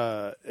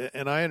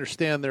 and I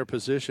understand their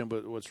position,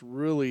 but what's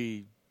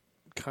really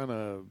kind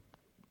of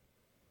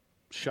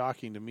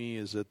shocking to me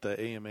is that the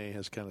AMA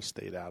has kind of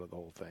stayed out of the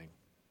whole thing.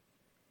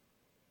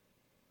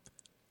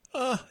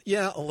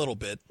 Yeah, a little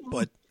bit,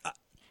 but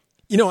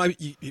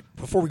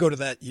before we go to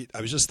that,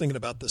 I was just thinking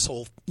about this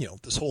whole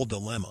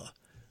dilemma,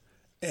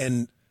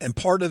 and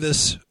part of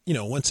this,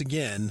 once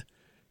again,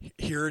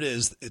 here it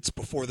is. It's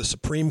before the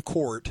Supreme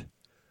Court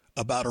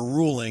about a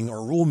ruling or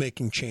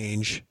rulemaking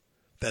change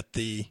that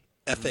the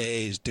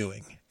FAA is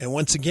doing, and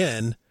once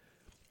again,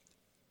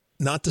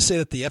 not to say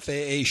that the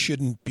FAA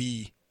shouldn't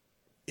be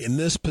in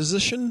this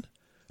position,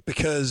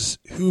 because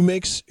who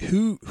makes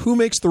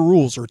the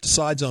rules or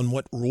decides on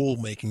what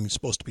rulemaking is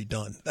supposed to be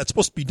done? That's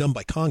supposed to be done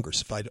by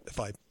Congress. If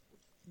I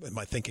am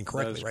I thinking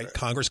correctly, right? Correct.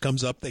 Congress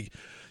comes up,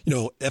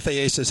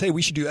 FAA says, hey,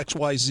 we should do X,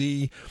 Y,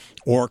 Z,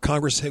 or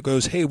Congress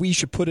goes, hey, we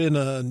should put in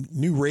a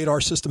new radar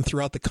system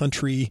throughout the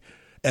country.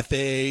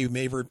 FAA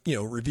may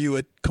review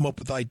it, come up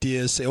with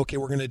ideas, say, okay,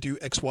 we're going to do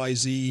X, Y,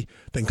 Z.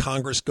 Then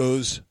Congress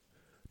goes,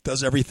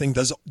 does everything,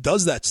 does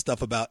that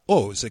stuff about,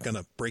 is it going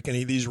to break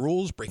any of these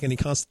rules, break any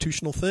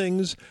constitutional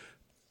things,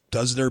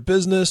 does their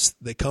business,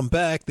 they come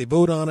back, they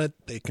vote on it,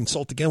 they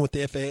consult again with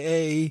the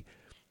FAA,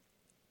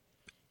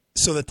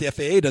 so that the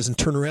FAA doesn't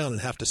turn around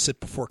and have to sit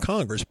before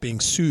Congress being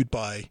sued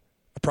by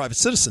a private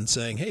citizen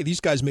saying, hey, these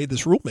guys made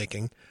this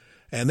rulemaking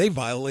and they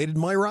violated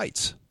my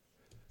rights.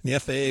 And the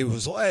FAA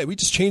was like, hey, we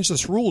just changed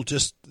this rule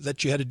just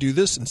that you had to do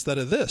this instead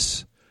of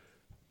this.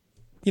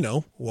 We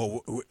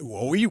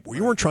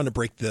weren't trying to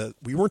break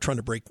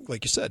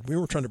like you said, we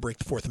weren't trying to break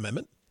the Fourth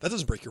Amendment. That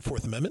doesn't break your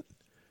Fourth Amendment.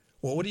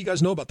 Well, what do you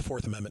guys know about the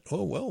Fourth Amendment?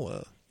 Oh,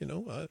 well,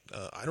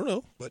 I don't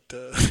know. But,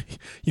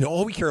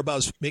 all we care about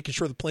is making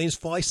sure the planes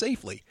fly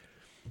safely.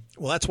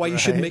 Well, that's why you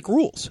shouldn't make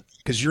rules,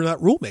 because you're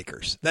not rule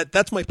makers.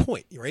 That's my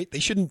point, right? They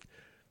shouldn't.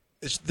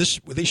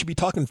 They should be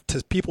talking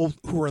to people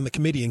who are on the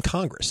committee in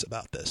Congress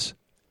about this,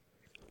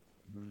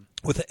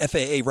 with the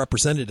FAA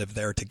representative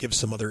there to give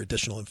some other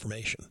additional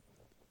information.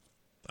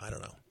 I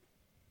don't know.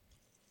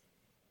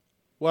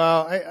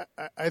 Well,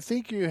 I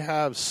think you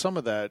have some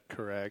of that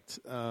correct.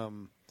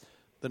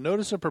 The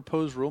notice of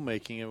proposed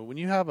rulemaking, when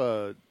you have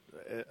a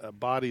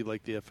body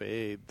like the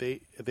FAA,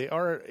 they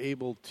are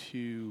able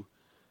to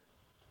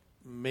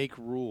make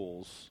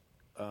rules.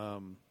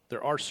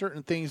 There are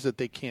certain things that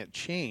they can't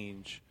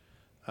change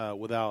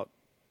without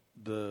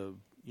the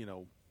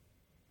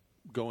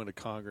going to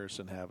Congress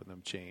and having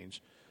them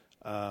change.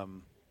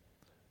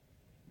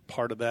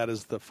 Part of that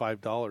is the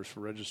 $5 for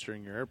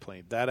registering your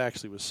airplane. That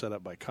actually was set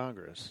up by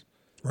Congress.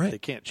 Right. They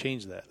can't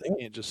change that. They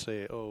can't just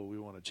say, "Oh, we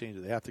want to change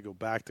it." They have to go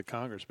back to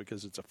Congress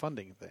because it's a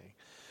funding thing.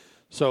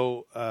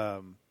 So,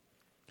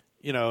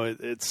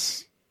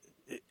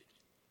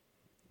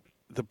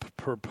 the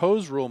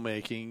proposed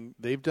rulemaking.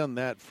 They've done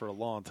that for a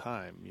long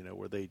time.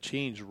 Where they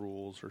change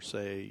rules or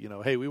say,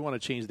 "Hey, we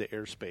want to change the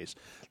airspace."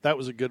 That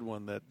was a good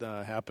one that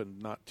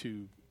happened not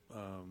too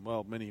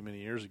many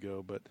years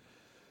ago, but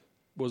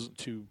wasn't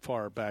too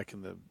far back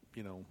in the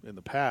in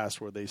the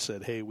past, where they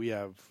said, "Hey, we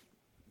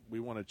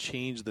want to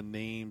change the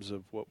names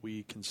of what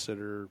we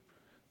consider,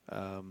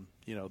 the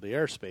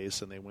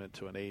airspace," and they went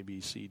to an A, B,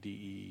 C, D,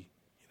 E,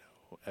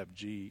 F,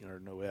 G, or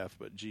no F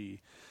but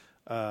G,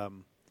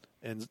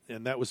 and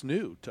that was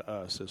new to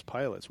us as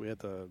pilots. We had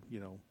to,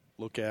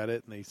 look at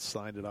it, and they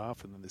signed it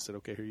off, and then they said,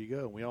 "Okay, here you go."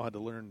 And we all had to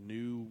learn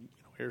new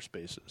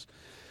airspaces,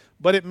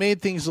 but it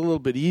made things a little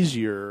bit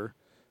easier.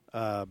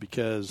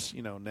 Because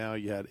now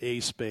you had A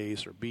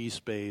space or B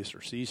space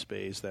or C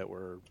space that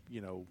were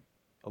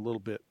a little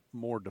bit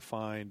more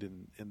defined,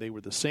 and they were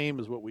the same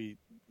as what we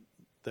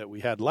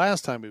had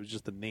last time. It was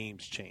just the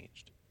names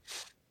changed.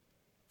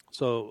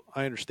 So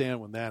I understand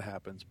when that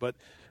happens, but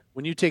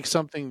when you take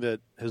something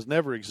that has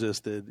never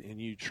existed and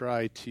you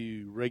try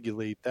to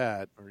regulate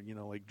that, or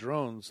like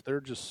drones, they're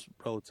just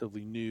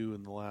relatively new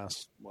in the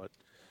last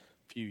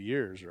few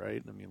years,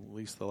 right? I mean, at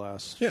least the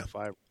last 5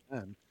 or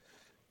 10.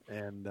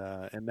 And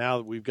now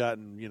that we've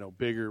gotten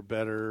bigger,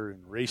 better,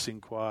 and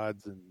racing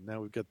quads, and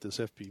now we've got this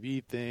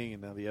FPV thing,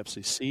 and now the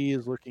FCC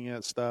is looking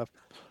at stuff.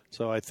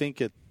 So I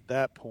think at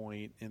that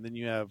point, and then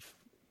you have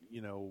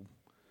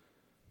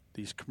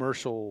these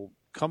commercial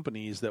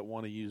companies that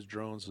want to use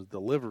drones as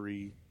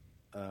delivery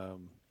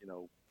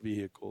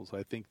vehicles.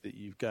 I think that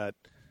you've got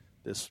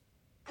this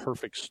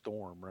perfect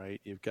storm, right?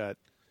 You've got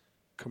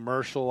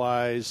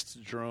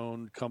commercialized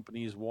drone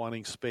companies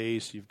wanting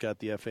space. You've got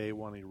the FAA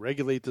wanting to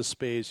regulate the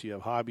space. You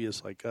have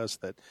hobbyists like us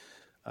that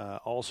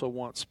also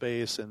want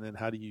space. And then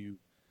how do you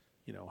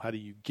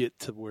get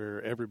to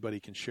where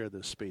everybody can share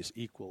this space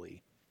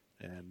equally?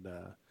 And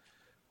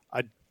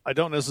I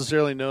don't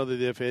necessarily know that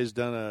the FAA has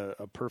done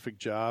a perfect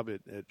job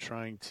at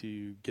trying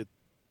to get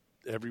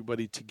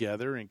everybody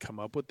together and come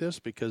up with this,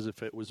 because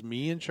if it was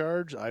me in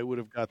charge, I would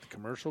have got the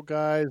commercial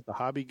guys, the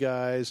hobby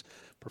guys,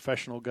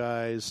 professional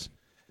guys,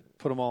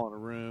 put them all in a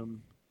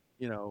room,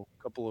 a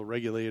couple of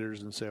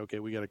regulators, and say, okay,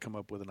 we got to come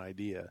up with an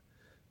idea.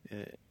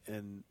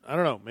 And I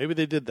don't know, maybe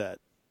they did that.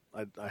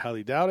 I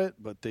highly doubt it,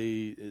 but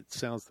it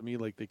sounds to me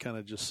like they kind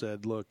of just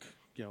said, look,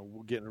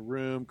 we'll get in a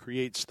room,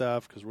 create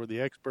stuff because we're the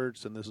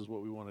experts and this is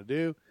what we want to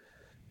do.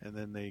 And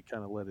then they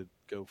kind of let it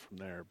go from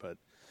there. But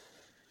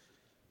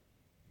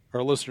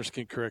our listeners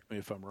can correct me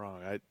if I'm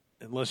wrong.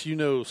 Unless you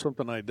know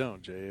something I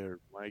don't, Jay or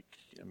Mike.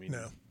 I mean,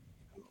 no.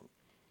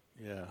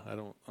 Yeah, I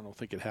don't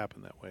think it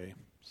happened that way.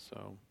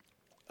 So,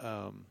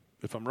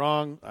 if I'm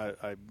wrong,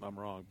 I'm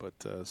wrong. But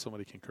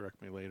somebody can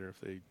correct me later if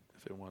they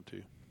want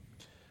to.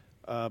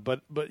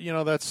 But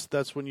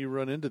that's when you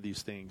run into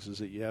these things, is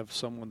that you have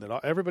someone that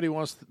everybody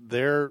wants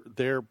their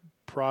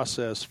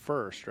process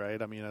first,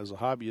 right? I mean, as a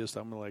hobbyist,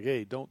 I'm like,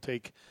 hey, don't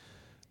take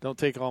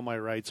all my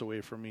rights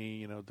away from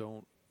me.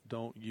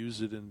 Don't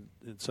use it in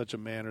such a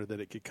manner that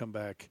it could come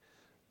back.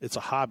 It's a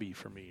hobby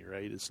for me,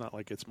 right? It's not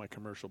like it's my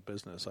commercial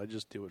business. I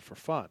just do it for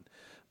fun.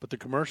 But the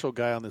commercial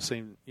guy on the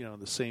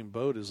same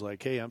boat is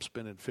like, hey, I'm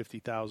spending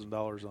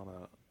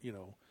 $50,000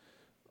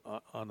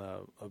 on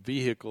a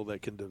vehicle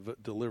that can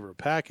deliver a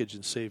package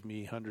and save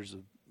me hundreds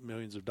of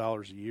millions of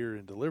dollars a year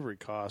in delivery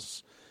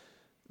costs.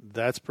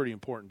 That's pretty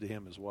important to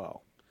him as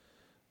well.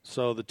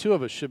 So the two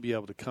of us should be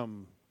able to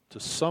come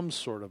to some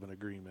sort of an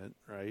agreement,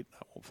 right?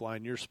 I won't fly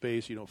in your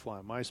space, you don't fly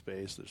in my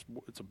space.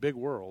 It's a big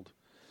world,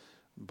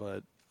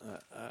 but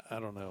I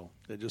don't know.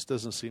 It just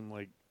doesn't seem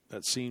like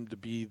that seemed to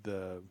be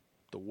the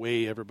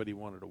way everybody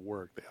wanted to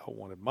work. They all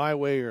wanted my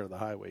way or the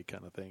highway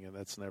kind of thing, and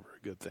that's never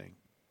a good thing.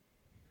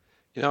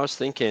 I was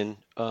thinking,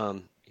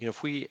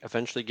 if we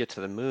eventually get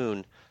to the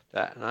moon,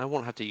 and I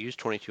won't have to use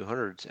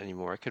 2200s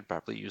anymore. I could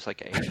probably use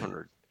like an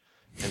 800,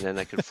 and then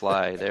I could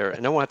fly there,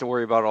 and I won't have to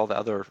worry about all the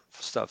other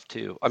stuff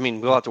too. I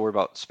mean, we'll have to worry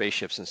about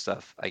spaceships and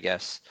stuff, I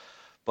guess,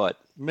 but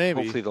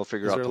maybe hopefully they'll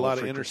figure out the whole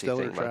frequency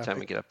thing by the time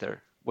we get up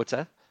there. What's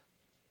that?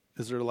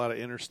 Is there a lot of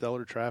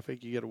interstellar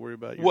traffic you got to worry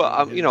about? Well,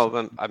 I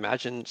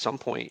imagine at some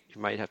point you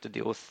might have to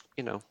deal with,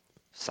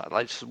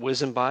 satellites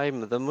whizzing by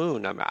the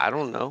moon. I mean, I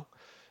don't know.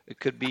 It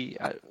could be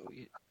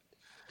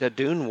the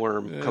dune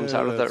worm comes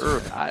out of the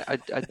Earth.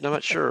 I'm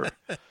not sure.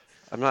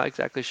 I'm not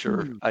exactly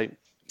sure.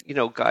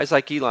 Guys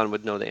like Elon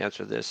would know the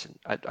answer to this.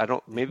 I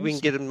don't. Maybe we can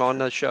get him on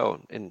the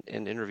show and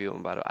interview him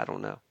about it. I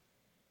don't know.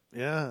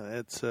 Yeah,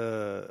 it's.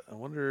 I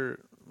wonder.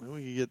 Maybe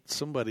we could get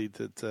somebody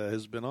that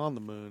has been on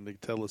the moon to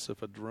tell us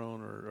if a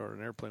drone or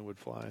an airplane would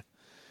fly.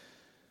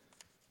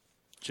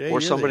 Jay,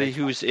 or somebody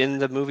who's in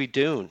the movie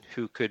Dune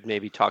who could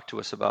maybe talk to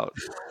us about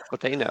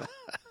what they know.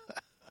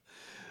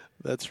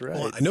 That's right.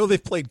 Well, I know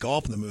they've played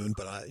golf on the moon,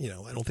 but I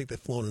don't think they've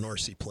flown an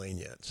RC plane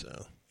yet.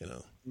 So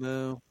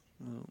No.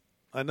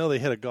 I know they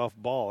hit a golf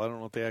ball. I don't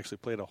know if they actually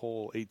played a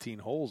whole 18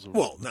 holes.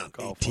 Well, not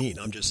 18.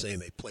 I'm just saying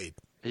they played.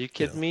 Are you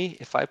kidding me?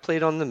 If I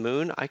played on the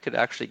moon, I could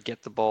actually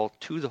get the ball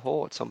to the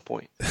hole at some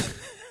point.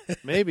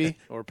 Maybe,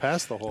 or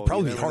past the hole. It'd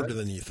probably be harder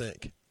than you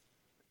think.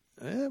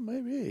 Yeah,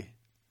 maybe.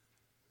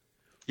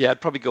 Yeah,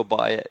 I'd probably go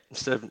by it.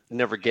 Instead of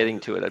never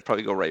getting to it, I'd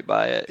probably go right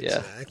by it. Yeah.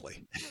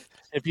 Exactly.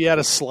 If you had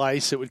a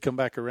slice, it would come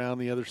back around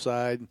the other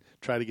side and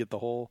try to get the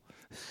hole.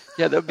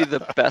 Yeah, that would be the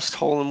best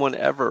hole-in-one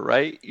ever,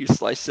 right? You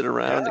sliced it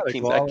around, it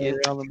came back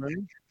in.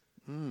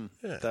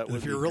 Yeah.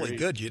 If you're really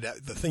good,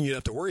 the thing you'd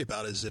have to worry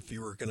about is if you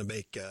were going to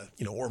make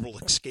orbital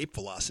escape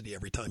velocity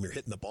every time you're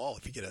hitting the ball.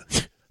 If you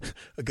get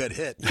a good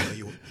hit,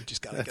 you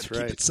just got to keep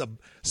it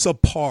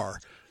subpar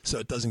so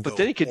it doesn't go. But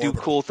then you could do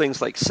cool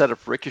things like set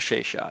up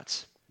ricochet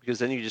shots, because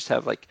then you just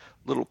have like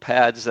little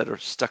pads that are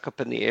stuck up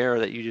in the air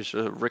that you just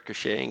are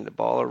ricocheting the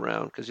ball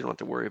around, because you don't have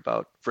to worry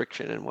about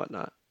friction and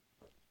whatnot.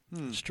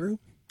 It's true.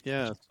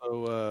 Yeah.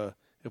 So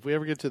if we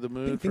ever get to the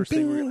moon, first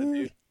thing we're going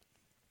to do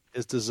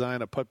is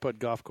design a putt-putt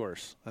golf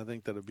course. I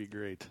think that would be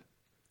great.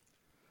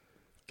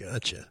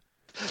 Gotcha.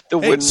 The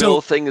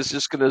windmill thing is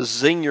just going to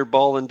zing your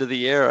ball into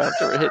the air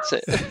after it hits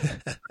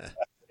it.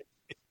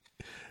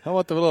 How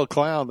about the little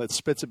clown that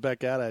spits it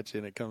back out at you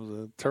and it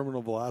comes at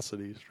terminal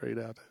velocity straight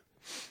out?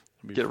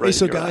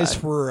 So guys,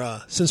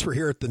 since we're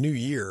here at the new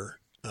year,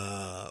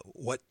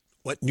 what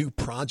new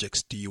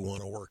projects do you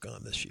want to work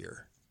on this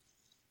year?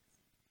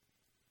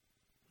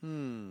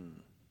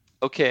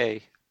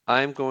 Okay,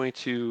 I'm going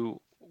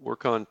to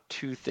work on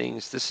two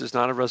things. This is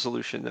not a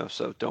resolution though,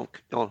 so don't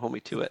hold me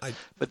to it.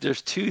 But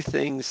there's two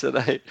things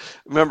that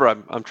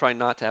I'm trying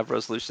not to have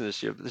resolution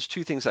this year, but there's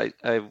two things I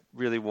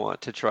really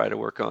want to try to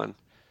work on.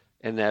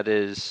 And that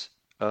is,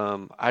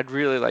 I'd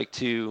really like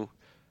to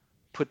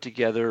put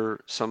together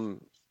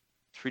some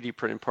 3D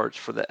printing parts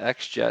for the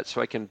X-Jet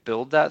so I can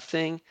build that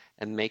thing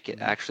and make it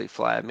actually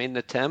fly. I made an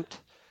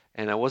attempt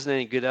and I wasn't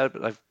any good at it,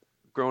 but I've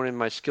grown in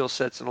my skill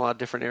sets in a lot of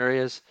different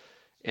areas,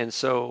 and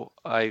so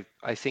I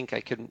think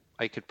I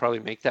could probably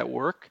make that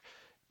work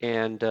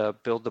and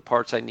build the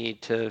parts I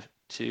need to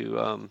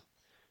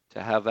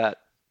have that,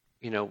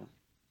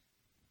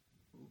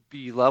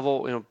 be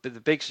level.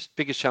 The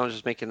biggest challenge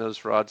is making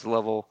those rods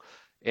level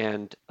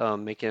and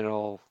making it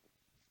all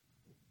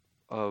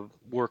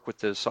work with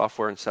the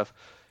software and stuff.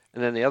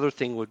 And then the other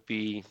thing would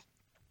be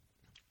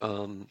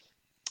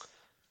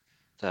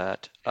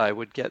that I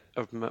would get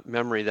a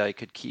memory that I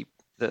could keep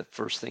the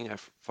first thing I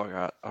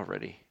forgot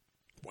already.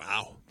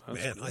 Wow,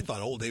 man! I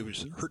thought old Dave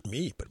was hurting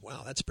me, but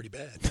wow, that's pretty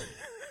bad.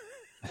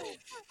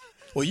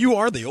 Well, you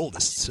are the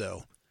oldest,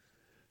 so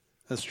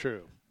That's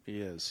true. He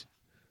is.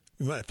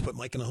 you might have to put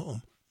Mike in a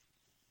home.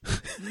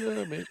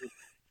 Yeah, maybe.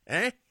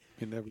 Eh?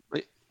 He never.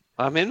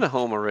 I'm in the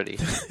home already.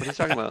 What are you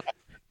talking about?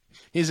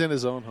 He's in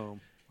his own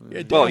home.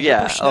 Yeah, Well, damn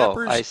yeah.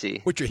 whippersnappers I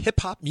see. With your hip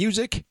hop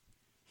music,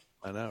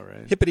 I know,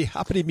 right? hippity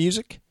hoppity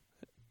music.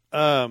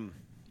 Get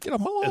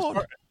them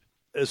on.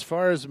 As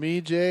far as me,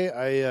 Jay,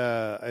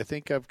 I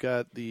think I've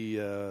got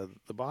the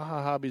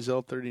Baja Hobbies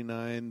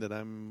L39 that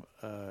I'm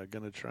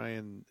going to try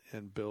and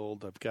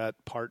build. I've got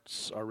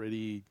parts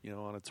already,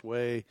 on its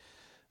way.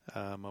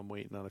 I'm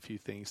waiting on a few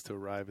things to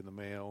arrive in the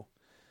mail,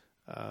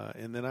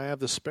 and then I have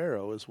the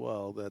Sparrow as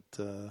well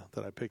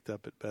that I picked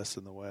up at Best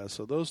in the West.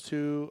 So those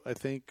two, I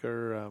think,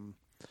 are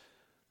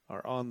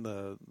on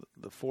the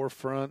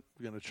forefront.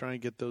 We're going to try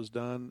and get those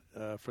done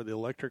for the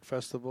Electric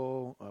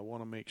Festival. I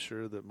want to make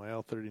sure that my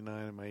L39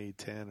 and my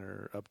A10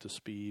 are up to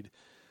speed.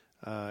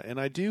 And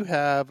I do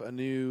have a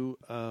new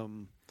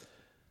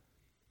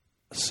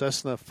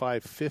Cessna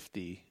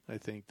 550, I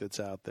think, that's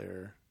out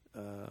there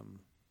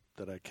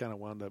that I kind of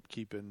wound up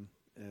keeping.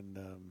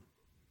 And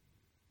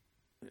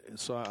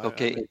so I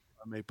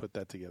may put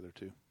that together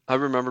too. I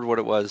remembered what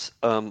it was.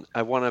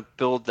 I want to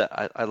build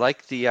that. I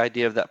like the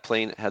idea of that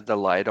plane that had the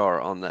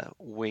LiDAR on the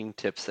wing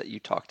tips that you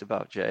talked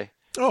about, Jay,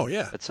 Oh,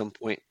 yeah. at some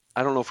point.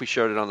 I don't know if we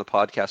showed it on the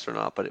podcast or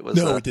not, but it was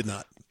No, we did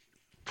not.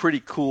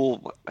 pretty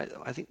cool.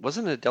 I think,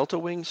 wasn't it a Delta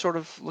Wing sort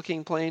of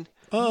looking plane?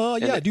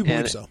 Yeah, I do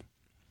believe so.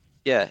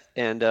 Yeah,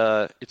 and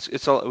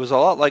it was a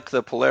lot like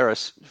the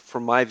Polaris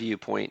from my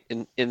viewpoint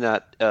in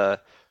that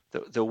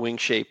the wing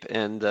shape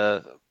and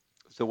the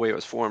way it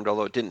was formed.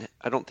 Although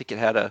I don't think it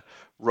had a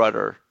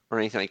rudder or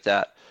anything like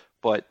that.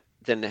 But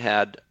then it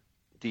had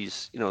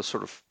these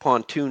sort of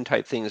pontoon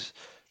type things,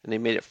 and they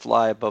made it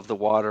fly above the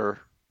water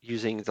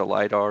using the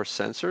LiDAR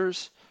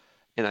sensors.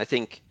 And I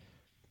think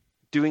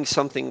doing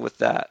something with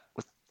those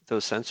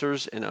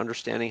sensors and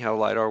understanding how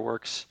LiDAR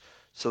works,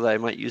 so that I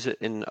might use it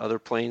in other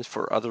planes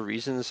for other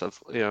reasons of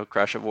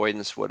crash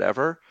avoidance,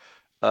 whatever.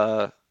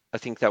 I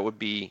think that would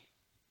be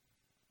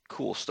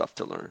cool stuff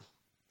to learn.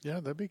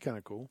 Yeah, that'd be kind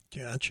of cool.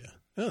 Gotcha.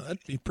 Oh,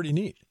 that'd be pretty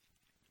neat.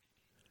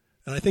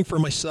 And I think for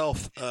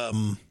myself,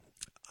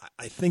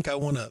 I think I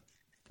want to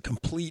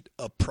complete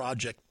a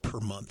project per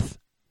month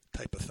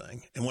type of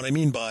thing. And what I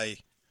mean by,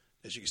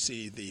 as you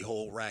see, the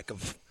whole rack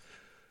of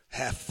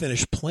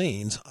half-finished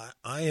planes,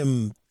 I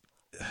am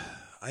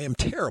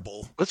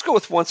terrible. Let's go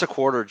with once a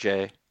quarter,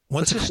 Jay.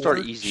 Once Let's a just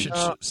quarter, start easy.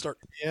 should start.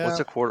 Yeah, Once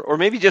a quarter, or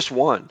maybe just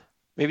one.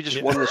 Maybe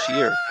just one this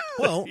year.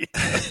 Well,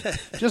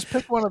 just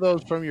pick one of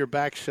those from your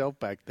back shelf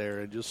back there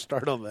and just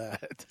start on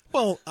that.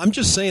 well, I'm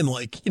just saying,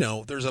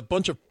 there's a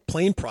bunch of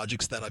plane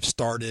projects that I've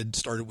started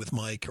with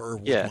Mike or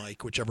with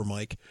Mike, whichever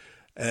Mike,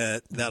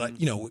 that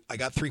I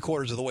got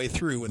 3/4 of the way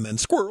through and then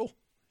squirrel,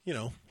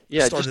 Yeah,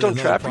 just don't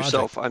trap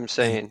yourself. I'm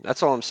saying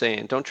that's all I'm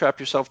saying. Don't trap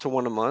yourself to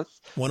one a month.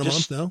 One a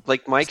month, no.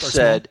 Like Mike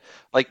said,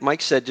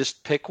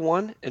 just pick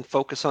one and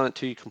focus on it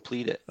till you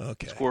complete it.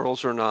 Okay.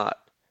 Squirrels or not.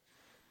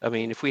 I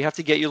mean, if we have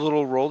to get you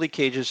little rolly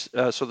cages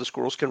so the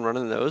squirrels can run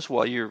in those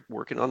while you're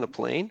working on the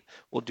plane,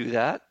 we'll do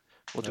that.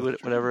 We'll do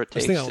it whatever it I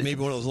was takes. thinking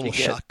maybe one of those little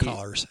shock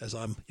collars as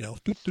I'm,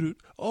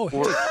 oh,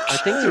 Or I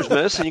think there's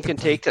medicine you can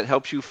take that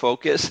helps you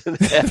focus.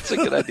 That's a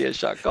good idea,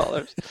 shock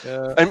collars.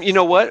 And you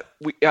know what?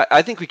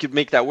 I think we could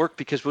make that work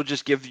because we'll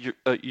just give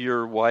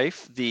your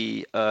wife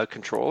the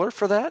controller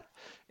for that,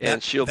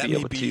 and she'll be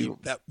able to.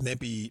 That may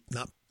be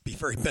not be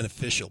very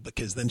beneficial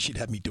because then she'd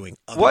have me doing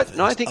other things.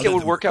 No, I think it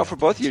would work out for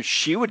both of you.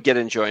 She would get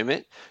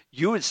enjoyment.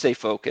 You would stay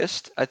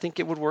focused. I think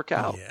it would work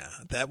out. Yeah,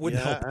 that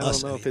wouldn't help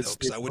us any, though,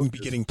 because I wouldn't be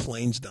getting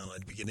planes done.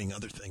 I'd be getting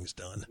other things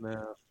done.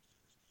 No.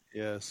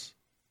 Yes,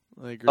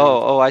 I agree.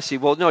 Oh, I see.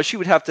 Well, no, she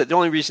would have to. The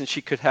only reason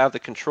she could have the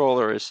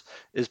controller is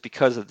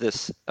because of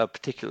this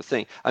particular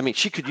thing. I mean,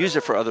 she could use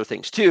it for other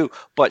things too,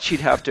 but she'd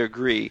have to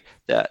agree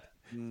that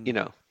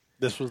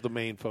this was the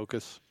main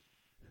focus.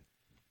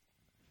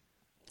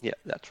 Yeah,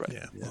 that's right.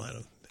 Yeah,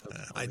 well,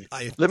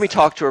 let me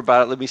talk to her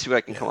about it. Let me see what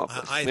I can come up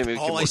with. Maybe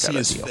all I see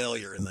is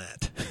failure in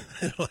that.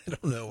 I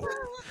don't know.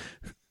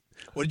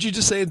 What did you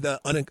just say? The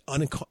what'd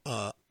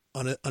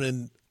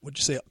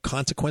you say?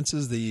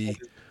 Consequences.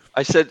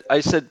 I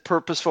said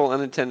purposeful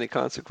unintended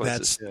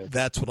consequences.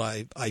 That's what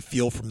I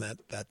feel from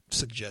that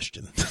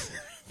suggestion.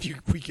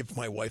 We give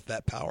my wife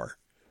that power.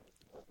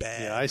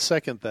 Bad. Yeah, I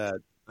second that.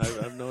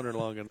 I've known her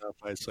long enough.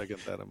 I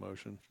second that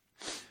emotion.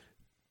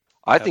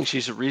 I think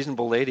she's a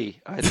reasonable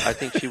lady. I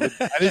think she would,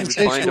 didn't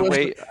say find she a wasn't.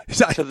 way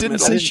I to the didn't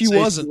middle. say she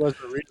wasn't.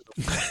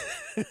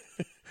 reasonable.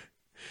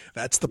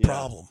 That's the Yeah.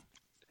 problem.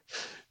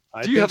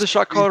 I Do you think have the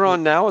shock collar reasonable.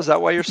 on now? Is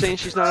that why you're saying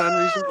she's not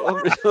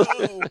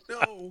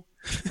unreasonable?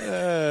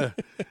 No.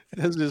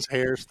 As his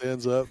hair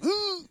stands up.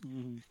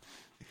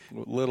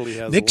 Little he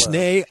has Nick's left.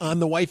 nay on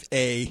the wife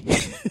A.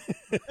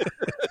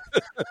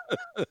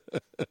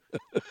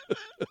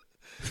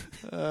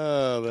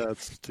 Oh,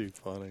 that's too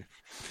funny.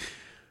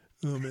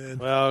 Oh man.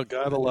 Well,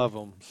 gotta love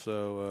them.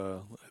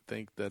 So I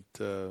think that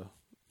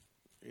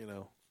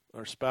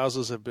our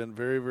spouses have been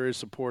very, very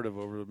supportive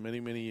over many,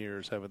 many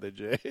years, haven't they,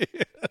 Jay?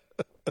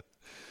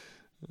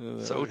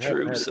 So we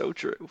true, so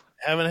true.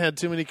 haven't had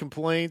too many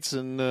complaints,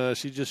 and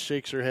she just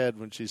shakes her head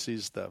when she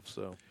sees stuff.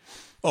 So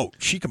Oh,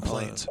 she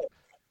complains.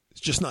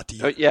 It's just not to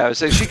you. Yeah, I was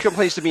saying she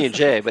complains to me and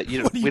Jay, but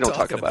What are you we don't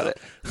talk talking about it.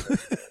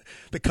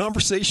 The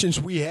conversations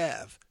we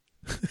have.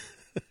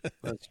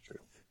 that's true.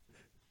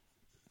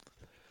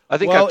 I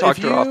think Well, I've talked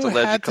if her off the you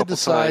ledge a had to couple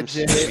decide, times,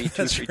 Jay- maybe two,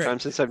 That's three right.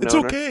 times since I've It's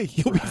known her. okay.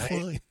 You'll be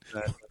Right.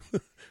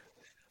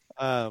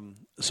 fine.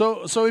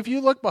 So if you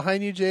look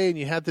behind you, Jay, and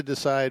you had to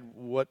decide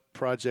what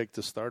project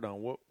to start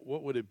on, what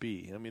would it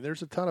be? I mean,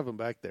 there's a ton of them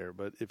back there,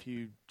 but if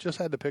you just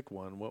had to pick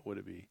one, what would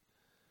it be?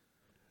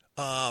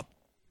 I'll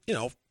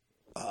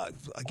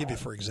give you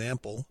for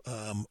example.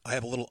 I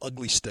have a little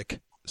ugly stick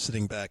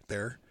sitting back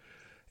there.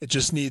 It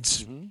just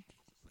needs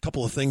a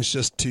couple of things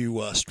just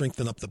to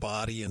strengthen up the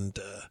body, and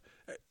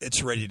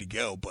it's ready to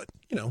go. But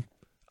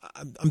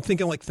I'm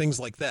thinking like things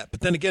like that.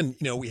 But then again,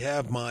 we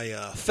have my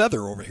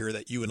feather over here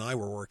that you and I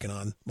were working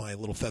on, my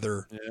little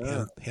feather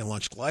hand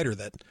launched glider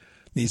that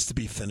needs to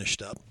be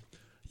finished up.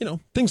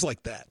 Things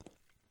like that.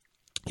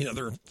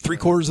 They're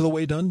 3/4 of the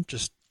way done.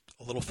 Just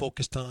a little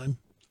focus time,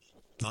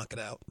 knock it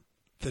out,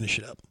 finish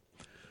it up.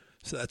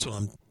 So that's what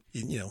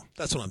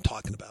I'm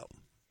talking about.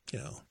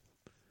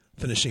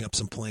 Finishing up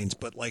some planes.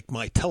 But like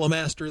my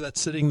Telemaster that's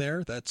sitting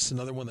there, that's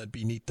another one that'd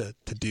be neat to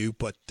do.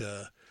 But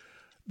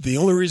the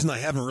only reason I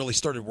haven't really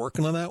started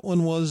working on that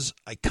one was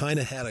I kind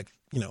of had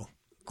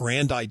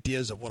grand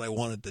ideas of what I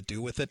wanted to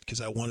do with it, because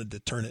I wanted to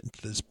turn it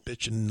into this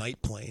bitchin'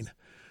 night plane.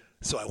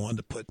 So I wanted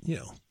to put,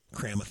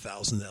 cram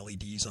 1,000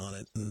 LEDs on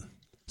it and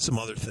some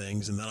other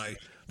things. And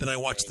then I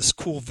watched this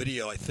cool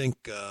video. I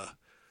think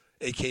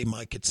AK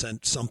Mike had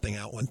sent something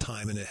out one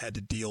time, and it had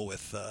to deal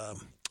with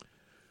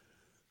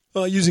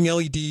using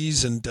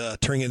LEDs and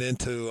turning it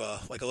into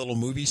like a little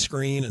movie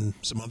screen and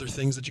some other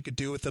things that you could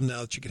do with them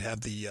now that you could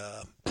have the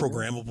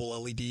programmable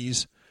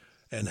LEDs,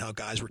 and how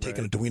guys were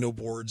taking Arduino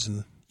boards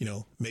and,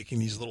 making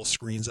these little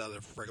screens out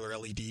of regular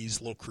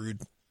LEDs, little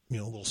crude,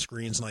 little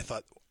screens. And I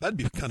thought that'd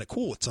be kind of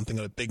cool with something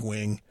on a big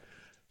wing.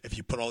 If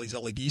you put all these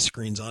LED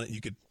screens on it,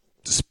 you could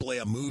display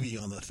a movie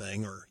on the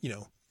thing, or,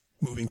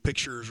 moving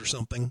pictures or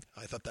something.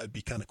 I thought that'd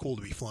be kind of cool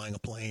to be flying a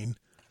plane.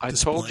 I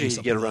told you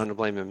he'd get around to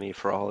blaming me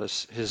for all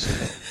his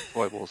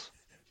foibles.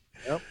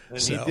 Yep,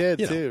 and So, he did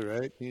too,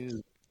 right? He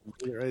did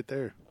it right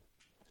there.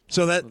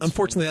 So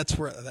unfortunately, that's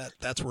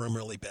where I'm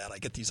really bad. I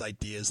get these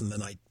ideas, and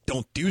then I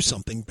don't do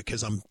something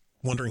because I'm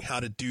wondering how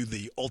to do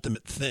the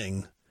ultimate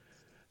thing.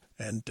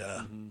 And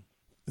in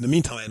the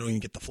meantime, I don't even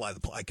get to fly the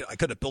plane. I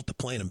could have built the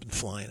plane and been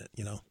flying it,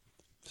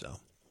 So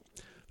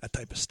that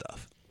type of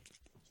stuff.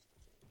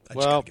 I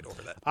just gotta get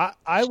over that.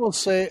 I will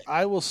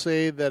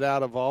say that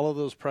out of all of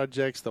those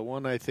projects, the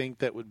one I think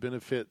that would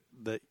benefit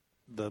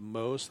the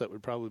most, that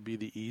would probably be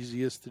the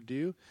easiest to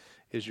do,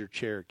 is your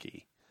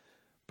Cherokee,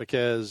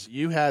 because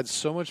you had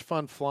so much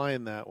fun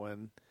flying that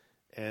one,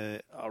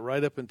 and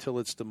right up until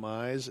its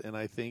demise. And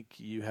I think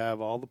you have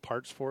all the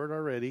parts for it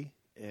already.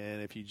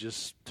 And if you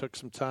just took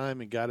some time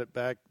and got it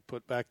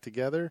put back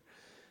together,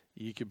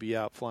 you could be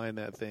out flying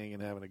that thing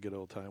and having a good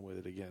old time with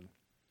it again.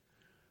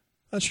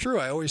 That's true.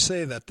 I always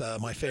say that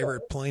my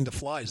favorite plane to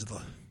fly is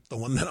the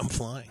one that I'm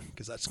flying,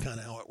 because that's kind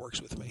of how it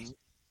works with me.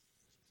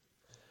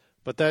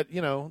 But that,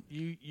 you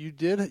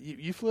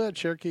flew that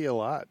Cherokee a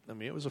lot. I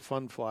mean, it was a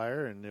fun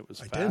flyer, and it was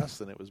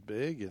fast, and it was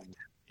big, and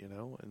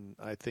and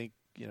I think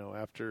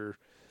after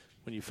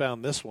when you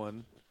found this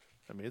one,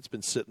 I mean, it's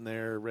been sitting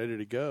there ready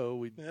to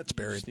go. That's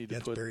buried. Just need to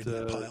That's put buried in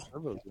that pile.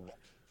 servos in it.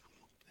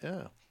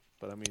 Yeah,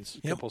 but I mean,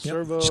 a Yep, couple yep.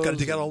 servos. Just got to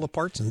dig out all the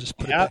parts and just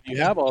put it You back.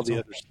 have all the So-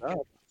 other stuff.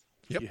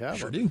 Yep, You have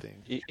sure do.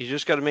 everything. You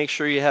just got to make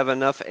sure you have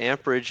enough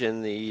amperage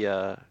in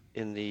the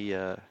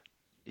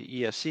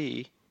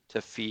ESC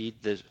to feed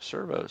the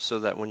servos, so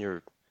that when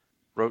you're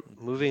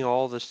moving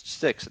all the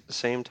sticks at the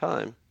same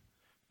time,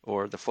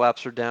 or the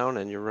flaps are down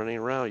and you're running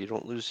around, you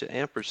don't lose the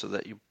amperage, so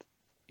that you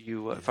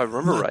if I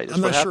remember right, is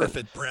I'm what not sure happened.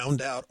 if it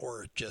browned out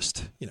or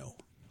just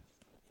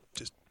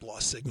just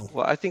lost signal.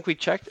 Well, I think we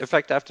checked. In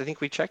fact, I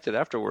think we checked it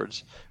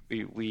afterwards.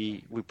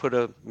 We put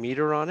a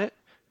meter on it,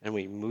 and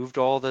we moved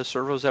all the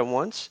servos at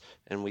once,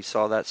 and we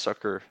saw that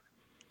sucker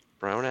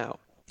brown out.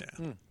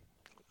 Yeah.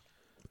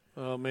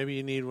 Maybe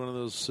you need one of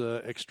those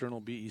external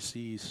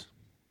BECs.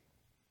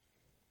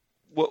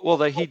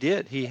 Well, he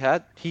did. He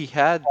had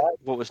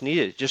what was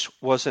needed. It just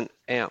wasn't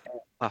a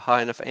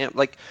high enough amp.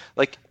 Like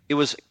it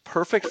was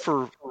perfect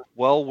for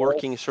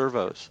well-working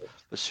servos.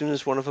 As soon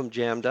as one of them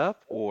jammed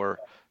up or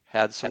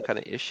had some kind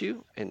of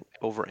issue and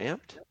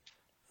overamped,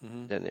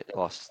 then it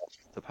lost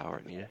the power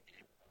it needed.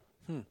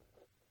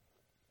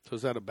 So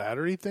is that a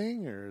battery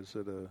thing, or is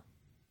it a?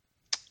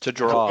 It's a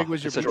draw. How big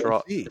was your It's a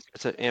draw. BTC?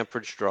 It's an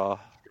amperage draw.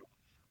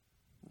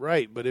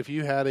 Right, but if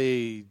you had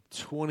a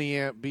 20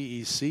 amp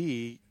BEC,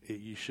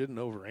 you shouldn't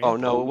overamp. Oh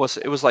no,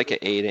 it was like an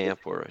 8 amp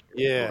or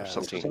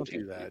something. Don't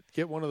do that.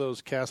 Get one of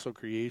those Castle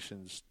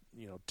Creations,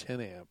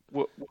 10 amp.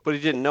 Well, but he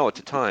didn't know at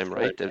the time,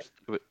 right? It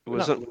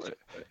wasn't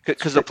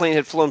because the plane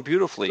had flown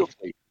beautifully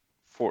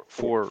for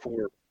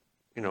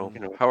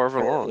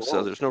however long.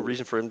 So there's no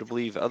reason for him to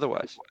believe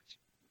otherwise.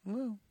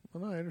 Well,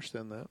 I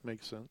understand that.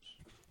 Makes sense.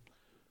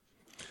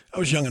 I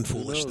was young and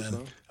foolish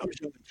then. I was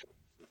young.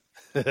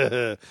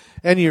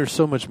 And you're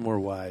so much more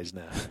wise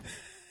now.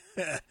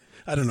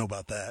 I don't know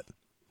about that.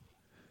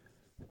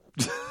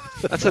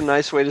 That's a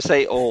nice way to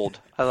say old.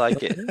 I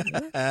like it.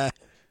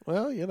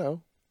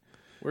 Well,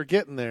 we're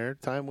getting there.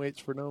 Time waits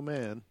for no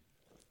man.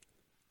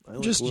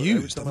 Just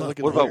used. What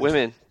about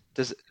women?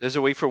 Does it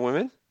wait for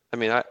women? I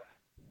mean,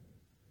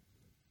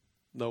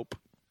 Nope.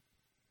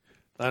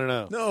 I don't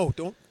know. No,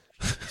 don't.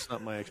 It's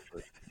not my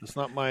expert. It's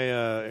not my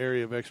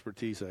area of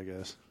expertise, I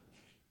guess.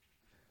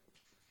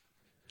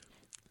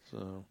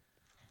 So,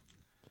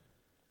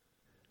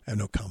 I have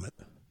no comment.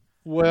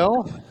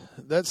 Well,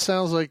 that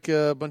sounds like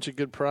a bunch of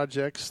good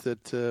projects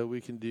that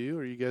we can do.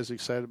 Are you guys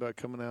excited about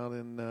coming out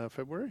in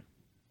February?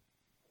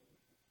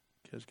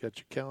 You guys got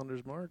your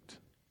calendars marked?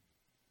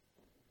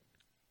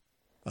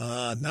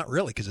 Not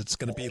really, because it's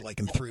going to be like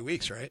in 3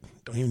 weeks, right?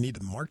 Don't even need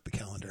to mark the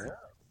calendar.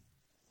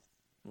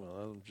 Well,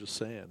 I'm just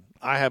saying.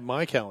 I have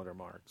my calendar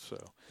marked, so.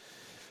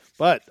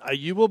 But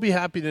you will be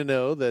happy to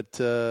know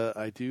that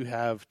I do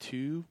have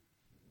 2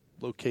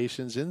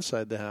 locations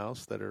inside the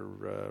house that are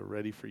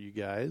ready for you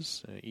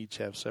guys. Each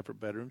have separate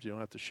bedrooms. You don't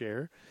have to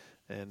share.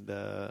 And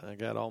I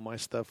got all my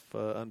stuff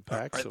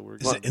unpacked. So we're.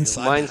 Is it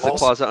inside? Mine's the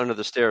closet under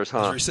the stairs, huh?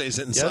 I was going to say, is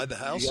it inside the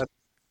house?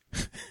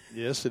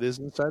 Yes, it is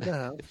inside the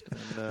house.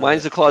 And,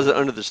 mine's the closet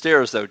under the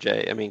stairs, though,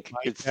 Jay. I mean,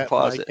 it's the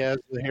closet. Mike has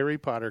the Harry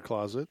Potter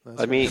closet.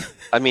 I mean,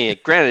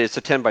 granted, it's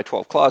a 10 by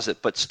 12 closet,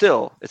 but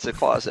still, it's a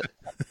closet.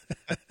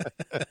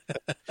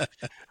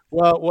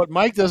 Well, what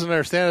Mike doesn't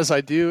understand is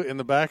I do in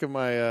the back of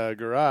my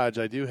garage.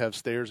 I do have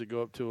stairs that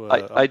go up to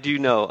a. I do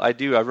know. I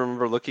do. I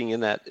remember looking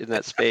in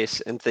that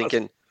space and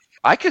thinking,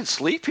 I could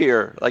sleep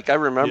here. Like I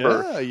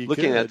remember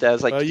looking at that. I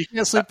was like, you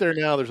can't sleep there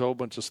now. There's a whole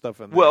bunch of stuff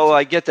in there. Well,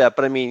 I get that,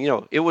 but I mean,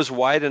 it was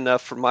wide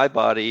enough for my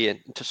body and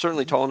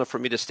certainly tall enough for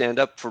me to stand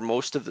up for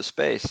most of the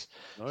space.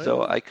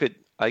 So I could,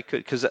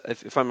 because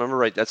if I remember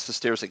right, that's the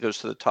stairs that goes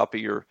to the top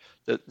of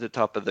the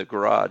top of the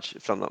garage,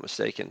 if I'm not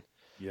mistaken.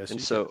 Yes. And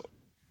so.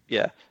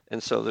 Yeah,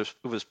 and so it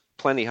was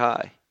plenty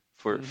high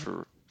for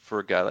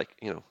a guy like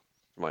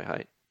my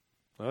height.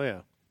 Oh yeah,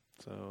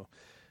 so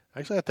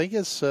actually I think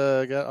it's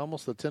got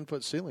almost a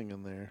 10-foot ceiling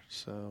in there.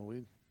 So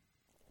we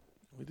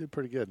did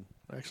pretty good.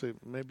 Actually,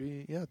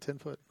 maybe 10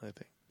 foot I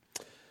think.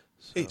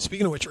 So. Hey,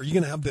 speaking of which, are you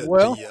going to have the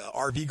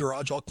RV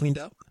garage all cleaned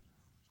out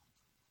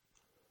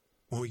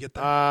when we get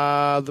there?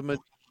 The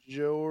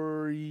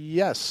majority,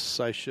 yes,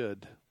 I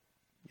should.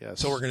 Yes.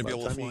 So we're going to be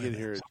able to fly in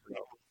here.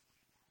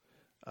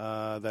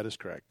 That is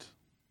correct.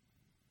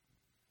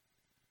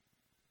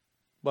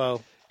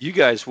 Well, you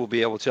guys will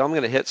be able to. I'm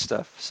going to hit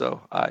stuff,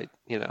 so Well,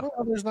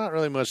 there's not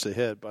really much to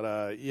hit,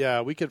 but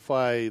we could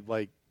fly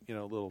like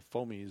little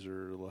foamies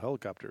or little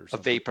helicopters. A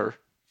vapor.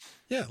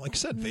 Yeah, like I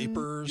said,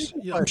 vapors.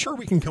 Yeah, I'm sure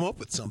we can come up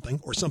with something,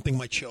 or something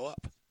might show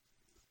up.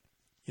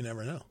 You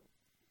never know.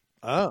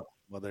 Oh,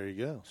 well, there you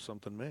go.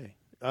 Something may.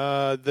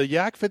 The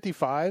Yak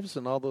 55s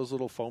and all those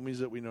little foamies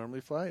that we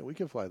normally fly, we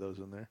can fly those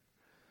in there.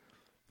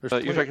 You're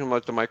talking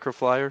about the micro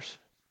flyers?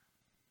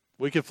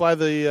 We could fly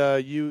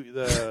the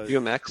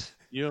UMX.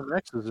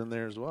 UMX is in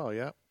there as well.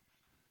 Yeah,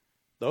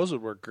 those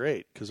would work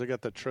great because I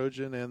got the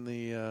Trojan and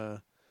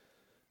the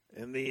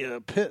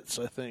Pitts.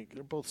 I think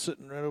they're both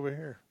sitting right over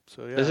here.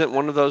 So yeah. Isn't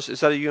one of those? Is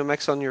that a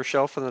UMX on your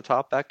shelf in the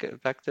top back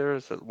there?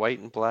 Is it white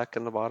and black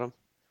in the bottom?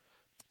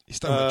 He's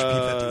talking about your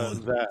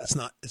P-51. It's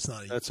not. That's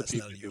not a a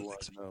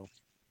UMX. No.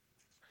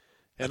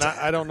 And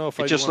I don't know if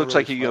it just looks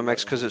like a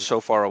UMX because it's so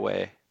far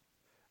away.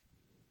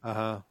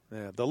 Yeah.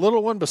 The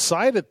little one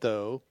beside it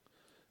though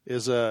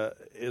is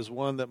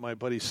one that my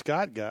buddy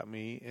Scott got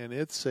me, and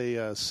it's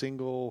a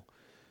single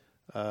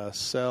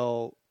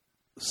cell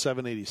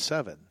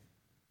 787.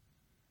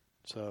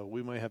 So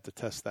we might have to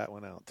test that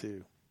one out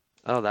too.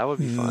 Oh, that would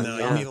be fun. No,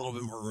 you need a little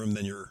bit more room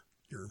than your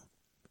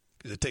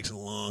because it takes a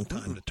long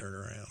time to turn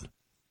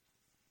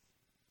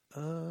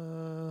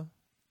around.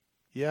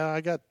 Yeah,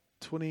 I got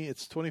 20.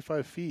 It's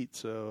 25 feet,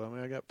 so I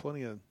mean I got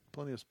plenty of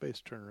space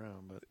to turn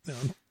around. But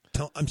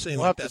no, I'm saying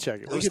we'll like have that. To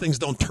check it. Those things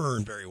don't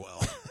turn very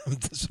well.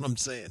 That's what I'm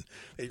saying.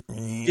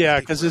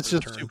 Because it's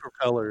just two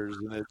propellers,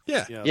 and it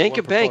yank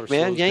it bank,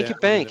 man, yank it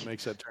bank. It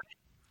makes that turn.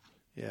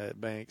 Yeah, it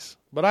banks.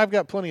 But I've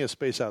got plenty of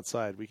space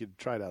outside. We could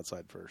try it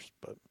outside first.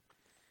 But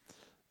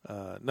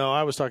no,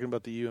 I was talking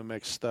about the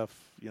UMX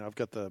stuff. I've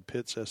got the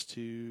Pitts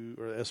S2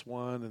 or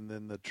S1, and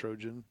then the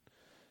Trojan,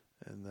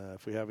 And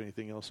if we have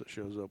anything else that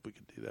shows up, we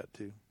can do that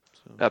too.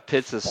 So. That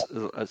Pitts is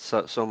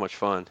so much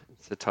fun.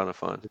 It's a ton of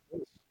fun.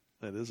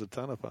 It is a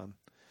ton of fun.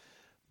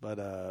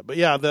 But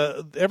yeah,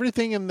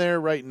 everything in there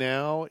right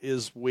now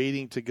is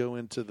waiting to go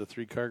into the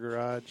 3-car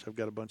garage. I've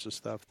got a bunch of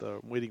stuff.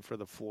 I'm waiting for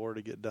the floor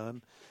to get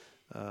done.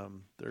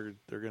 They're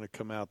going to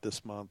come out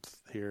this month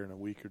here in a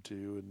week or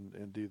two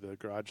and do the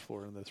garage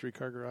floor in the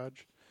 3-car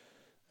garage.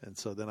 And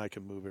so then I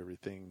can move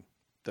everything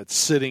that's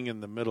sitting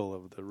in the middle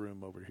of the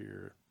room over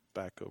here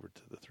back over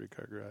to the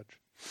 3-car garage.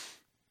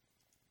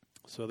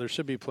 So there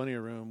should be plenty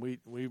of room.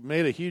 We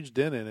made a huge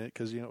dent in it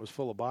because, it was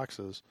full of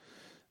boxes.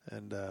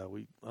 And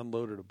we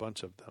unloaded a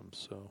bunch of them,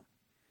 so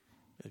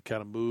it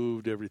kind of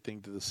moved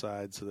everything to the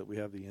side so that we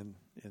have the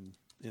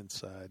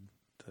inside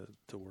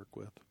to work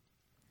with.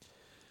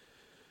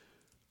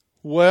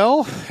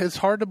 Well, it's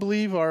hard to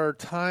believe our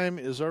time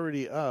is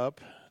already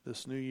up.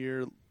 This new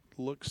year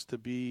looks to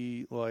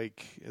be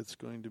like it's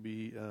going to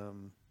be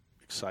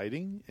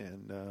exciting,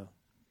 and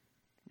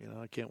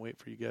I can't wait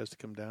for you guys to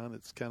come down.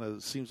 It's kind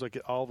of seems like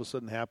it all of a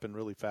sudden happened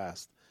really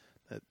fast.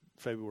 That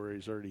February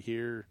is already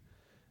here.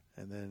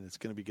 And then it's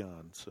going to be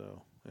gone.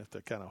 So we have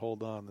to kind of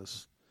hold on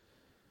this,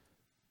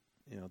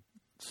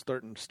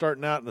 starting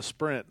out in a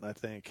sprint, I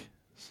think.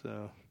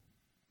 So,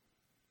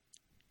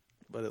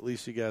 but at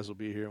least you guys will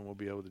be here and we'll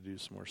be able to do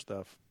some more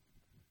stuff.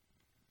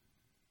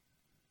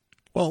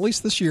 Well, at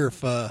least this year,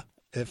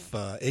 if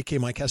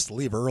AK Mike has to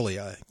leave early,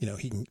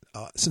 he can.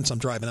 Since I'm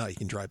driving out, he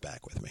can drive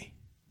back with me.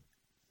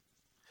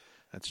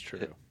 That's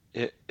true.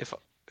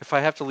 If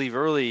I have to leave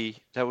early,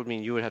 that would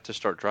mean you would have to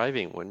start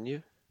driving, wouldn't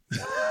you?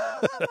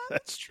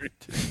 That's true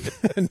too.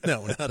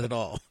 No, not at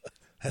all.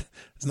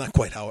 It's not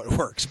quite how it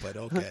works, but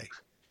okay.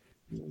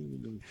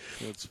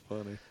 That's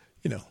funny.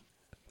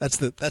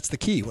 That's the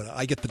key when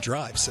I get the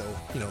drive. So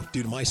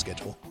due to my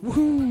schedule,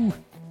 woohoo!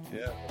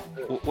 Yeah.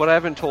 What I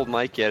haven't told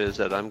Mike yet is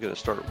that I'm going to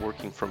start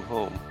working from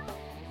home.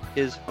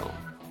 His home.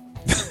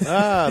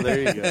 There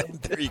you go.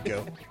 There you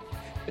go.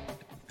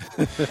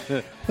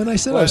 When I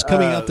said I was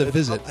coming out to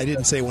visit, I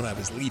didn't say when I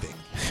was leaving.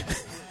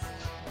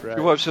 Right.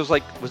 Your wife was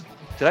like,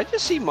 did I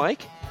just see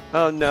Mike?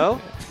 Oh, no,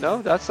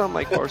 that's not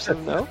Mike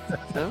Larson. No.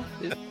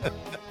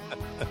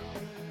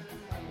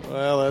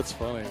 Well, that's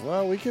funny.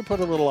 Well, we could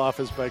put a little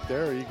office back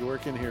there, or you can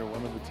work in here,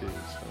 one of the two.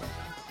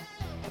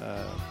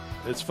 So,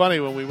 it's funny,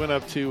 when we went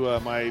up to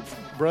my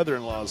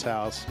brother-in-law's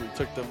house, we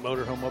took the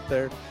motorhome up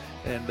there,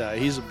 and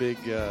he's a big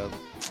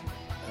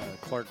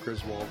Clark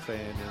Griswold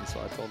fan, and so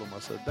I told him, I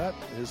said,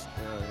 his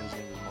name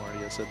is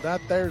Marty. I said,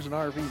 that there's an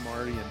RV,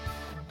 Marty, and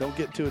don't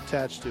get too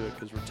attached to it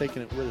because we're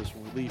taking it with us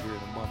when we leave here in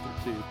a month or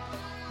two.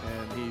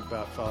 And he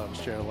about fell out of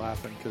his chair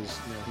laughing because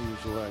he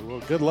was like, well,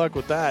 good luck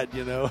with that,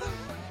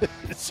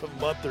 It's a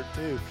month or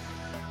two.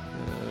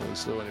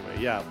 So anyway,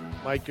 yeah,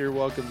 Mike, you're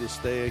welcome to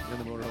stay in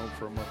the motorhome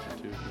for a month or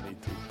two if you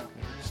need to.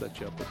 Set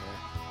you up in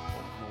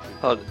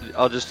there.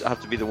 I'll just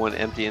have to be the one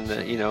emptying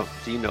the,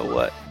 do you know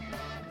what?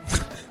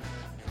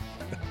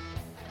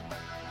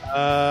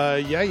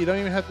 Yeah, you don't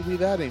even have to do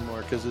that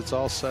anymore because it's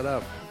all set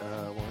up.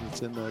 When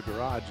it's in the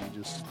garage, you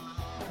just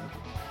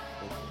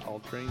it all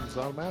drains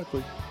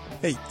automatically.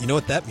 Hey, you know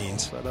what that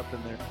means? Set up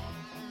in there.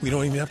 We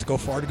don't even have to go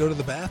far to go to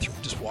the bathroom.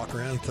 Just walk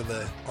around to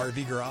the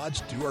RV garage,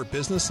 do our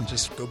business, and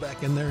just go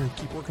back in there and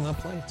keep working on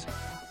planes.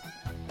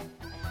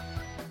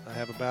 I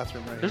have a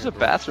bathroom right There's here. a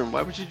bathroom.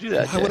 Why would you do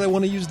that? Why would I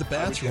want to use the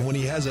bathroom when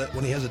he has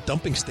a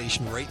dumping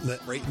station right in the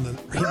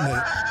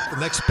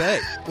next bay?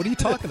 What are you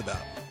talking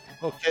about?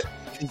 Okay,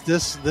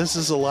 this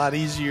is a lot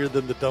easier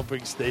than the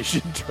dumping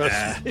station.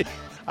 Trust me.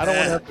 I don't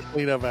want to have to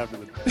clean up after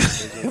the dumping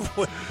station.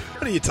 What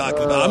are you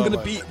talking about?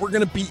 We're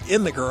gonna be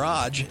in the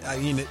garage. I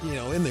mean,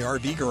 in the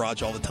RV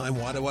garage all the time.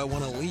 Why do I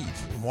want to leave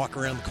and walk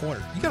around the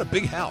corner? You got a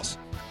big house.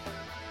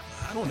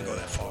 I don't want to go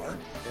that far.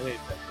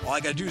 All I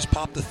got to do is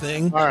pop the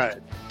thing. All right.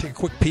 Take a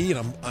quick pee,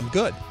 and I'm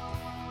good.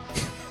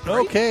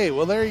 Okay,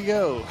 well, there you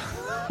go.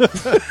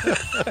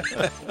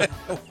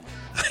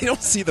 I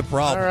don't see the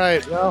problem. All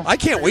right. Well, I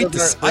can't wait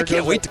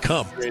to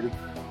come.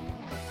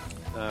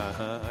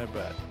 I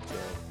bet.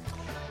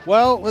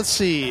 Well, let's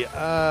see.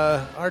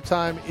 Our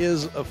time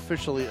is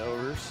officially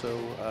over, so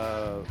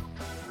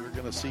we're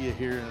going to see you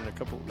here in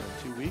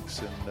 2 weeks,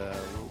 and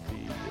we'll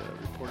be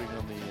reporting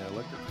on the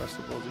Electric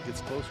Festival as it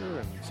gets closer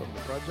and some of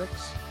the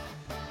projects.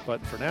 But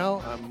for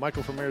now, I'm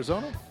Michael from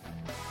Arizona.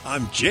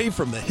 I'm Jay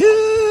from the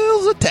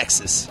hills of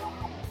Texas.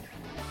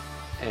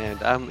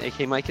 And I'm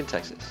AK Mike in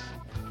Texas.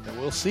 And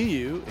we'll see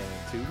you in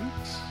 2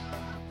 weeks.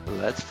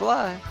 Let's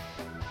fly.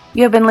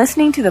 You have been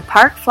listening to the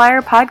Park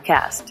Flyer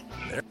Podcast.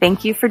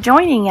 Thank you for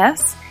joining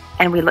us,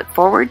 and we look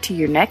forward to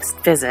your next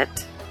visit.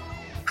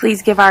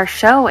 Please give our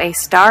show a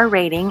star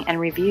rating and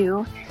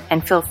review,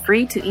 and feel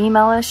free to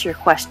email us your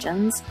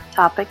questions,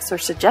 topics, or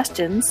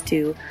suggestions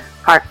to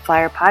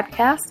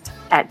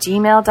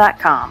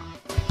parkflyerpodcast@gmail.com.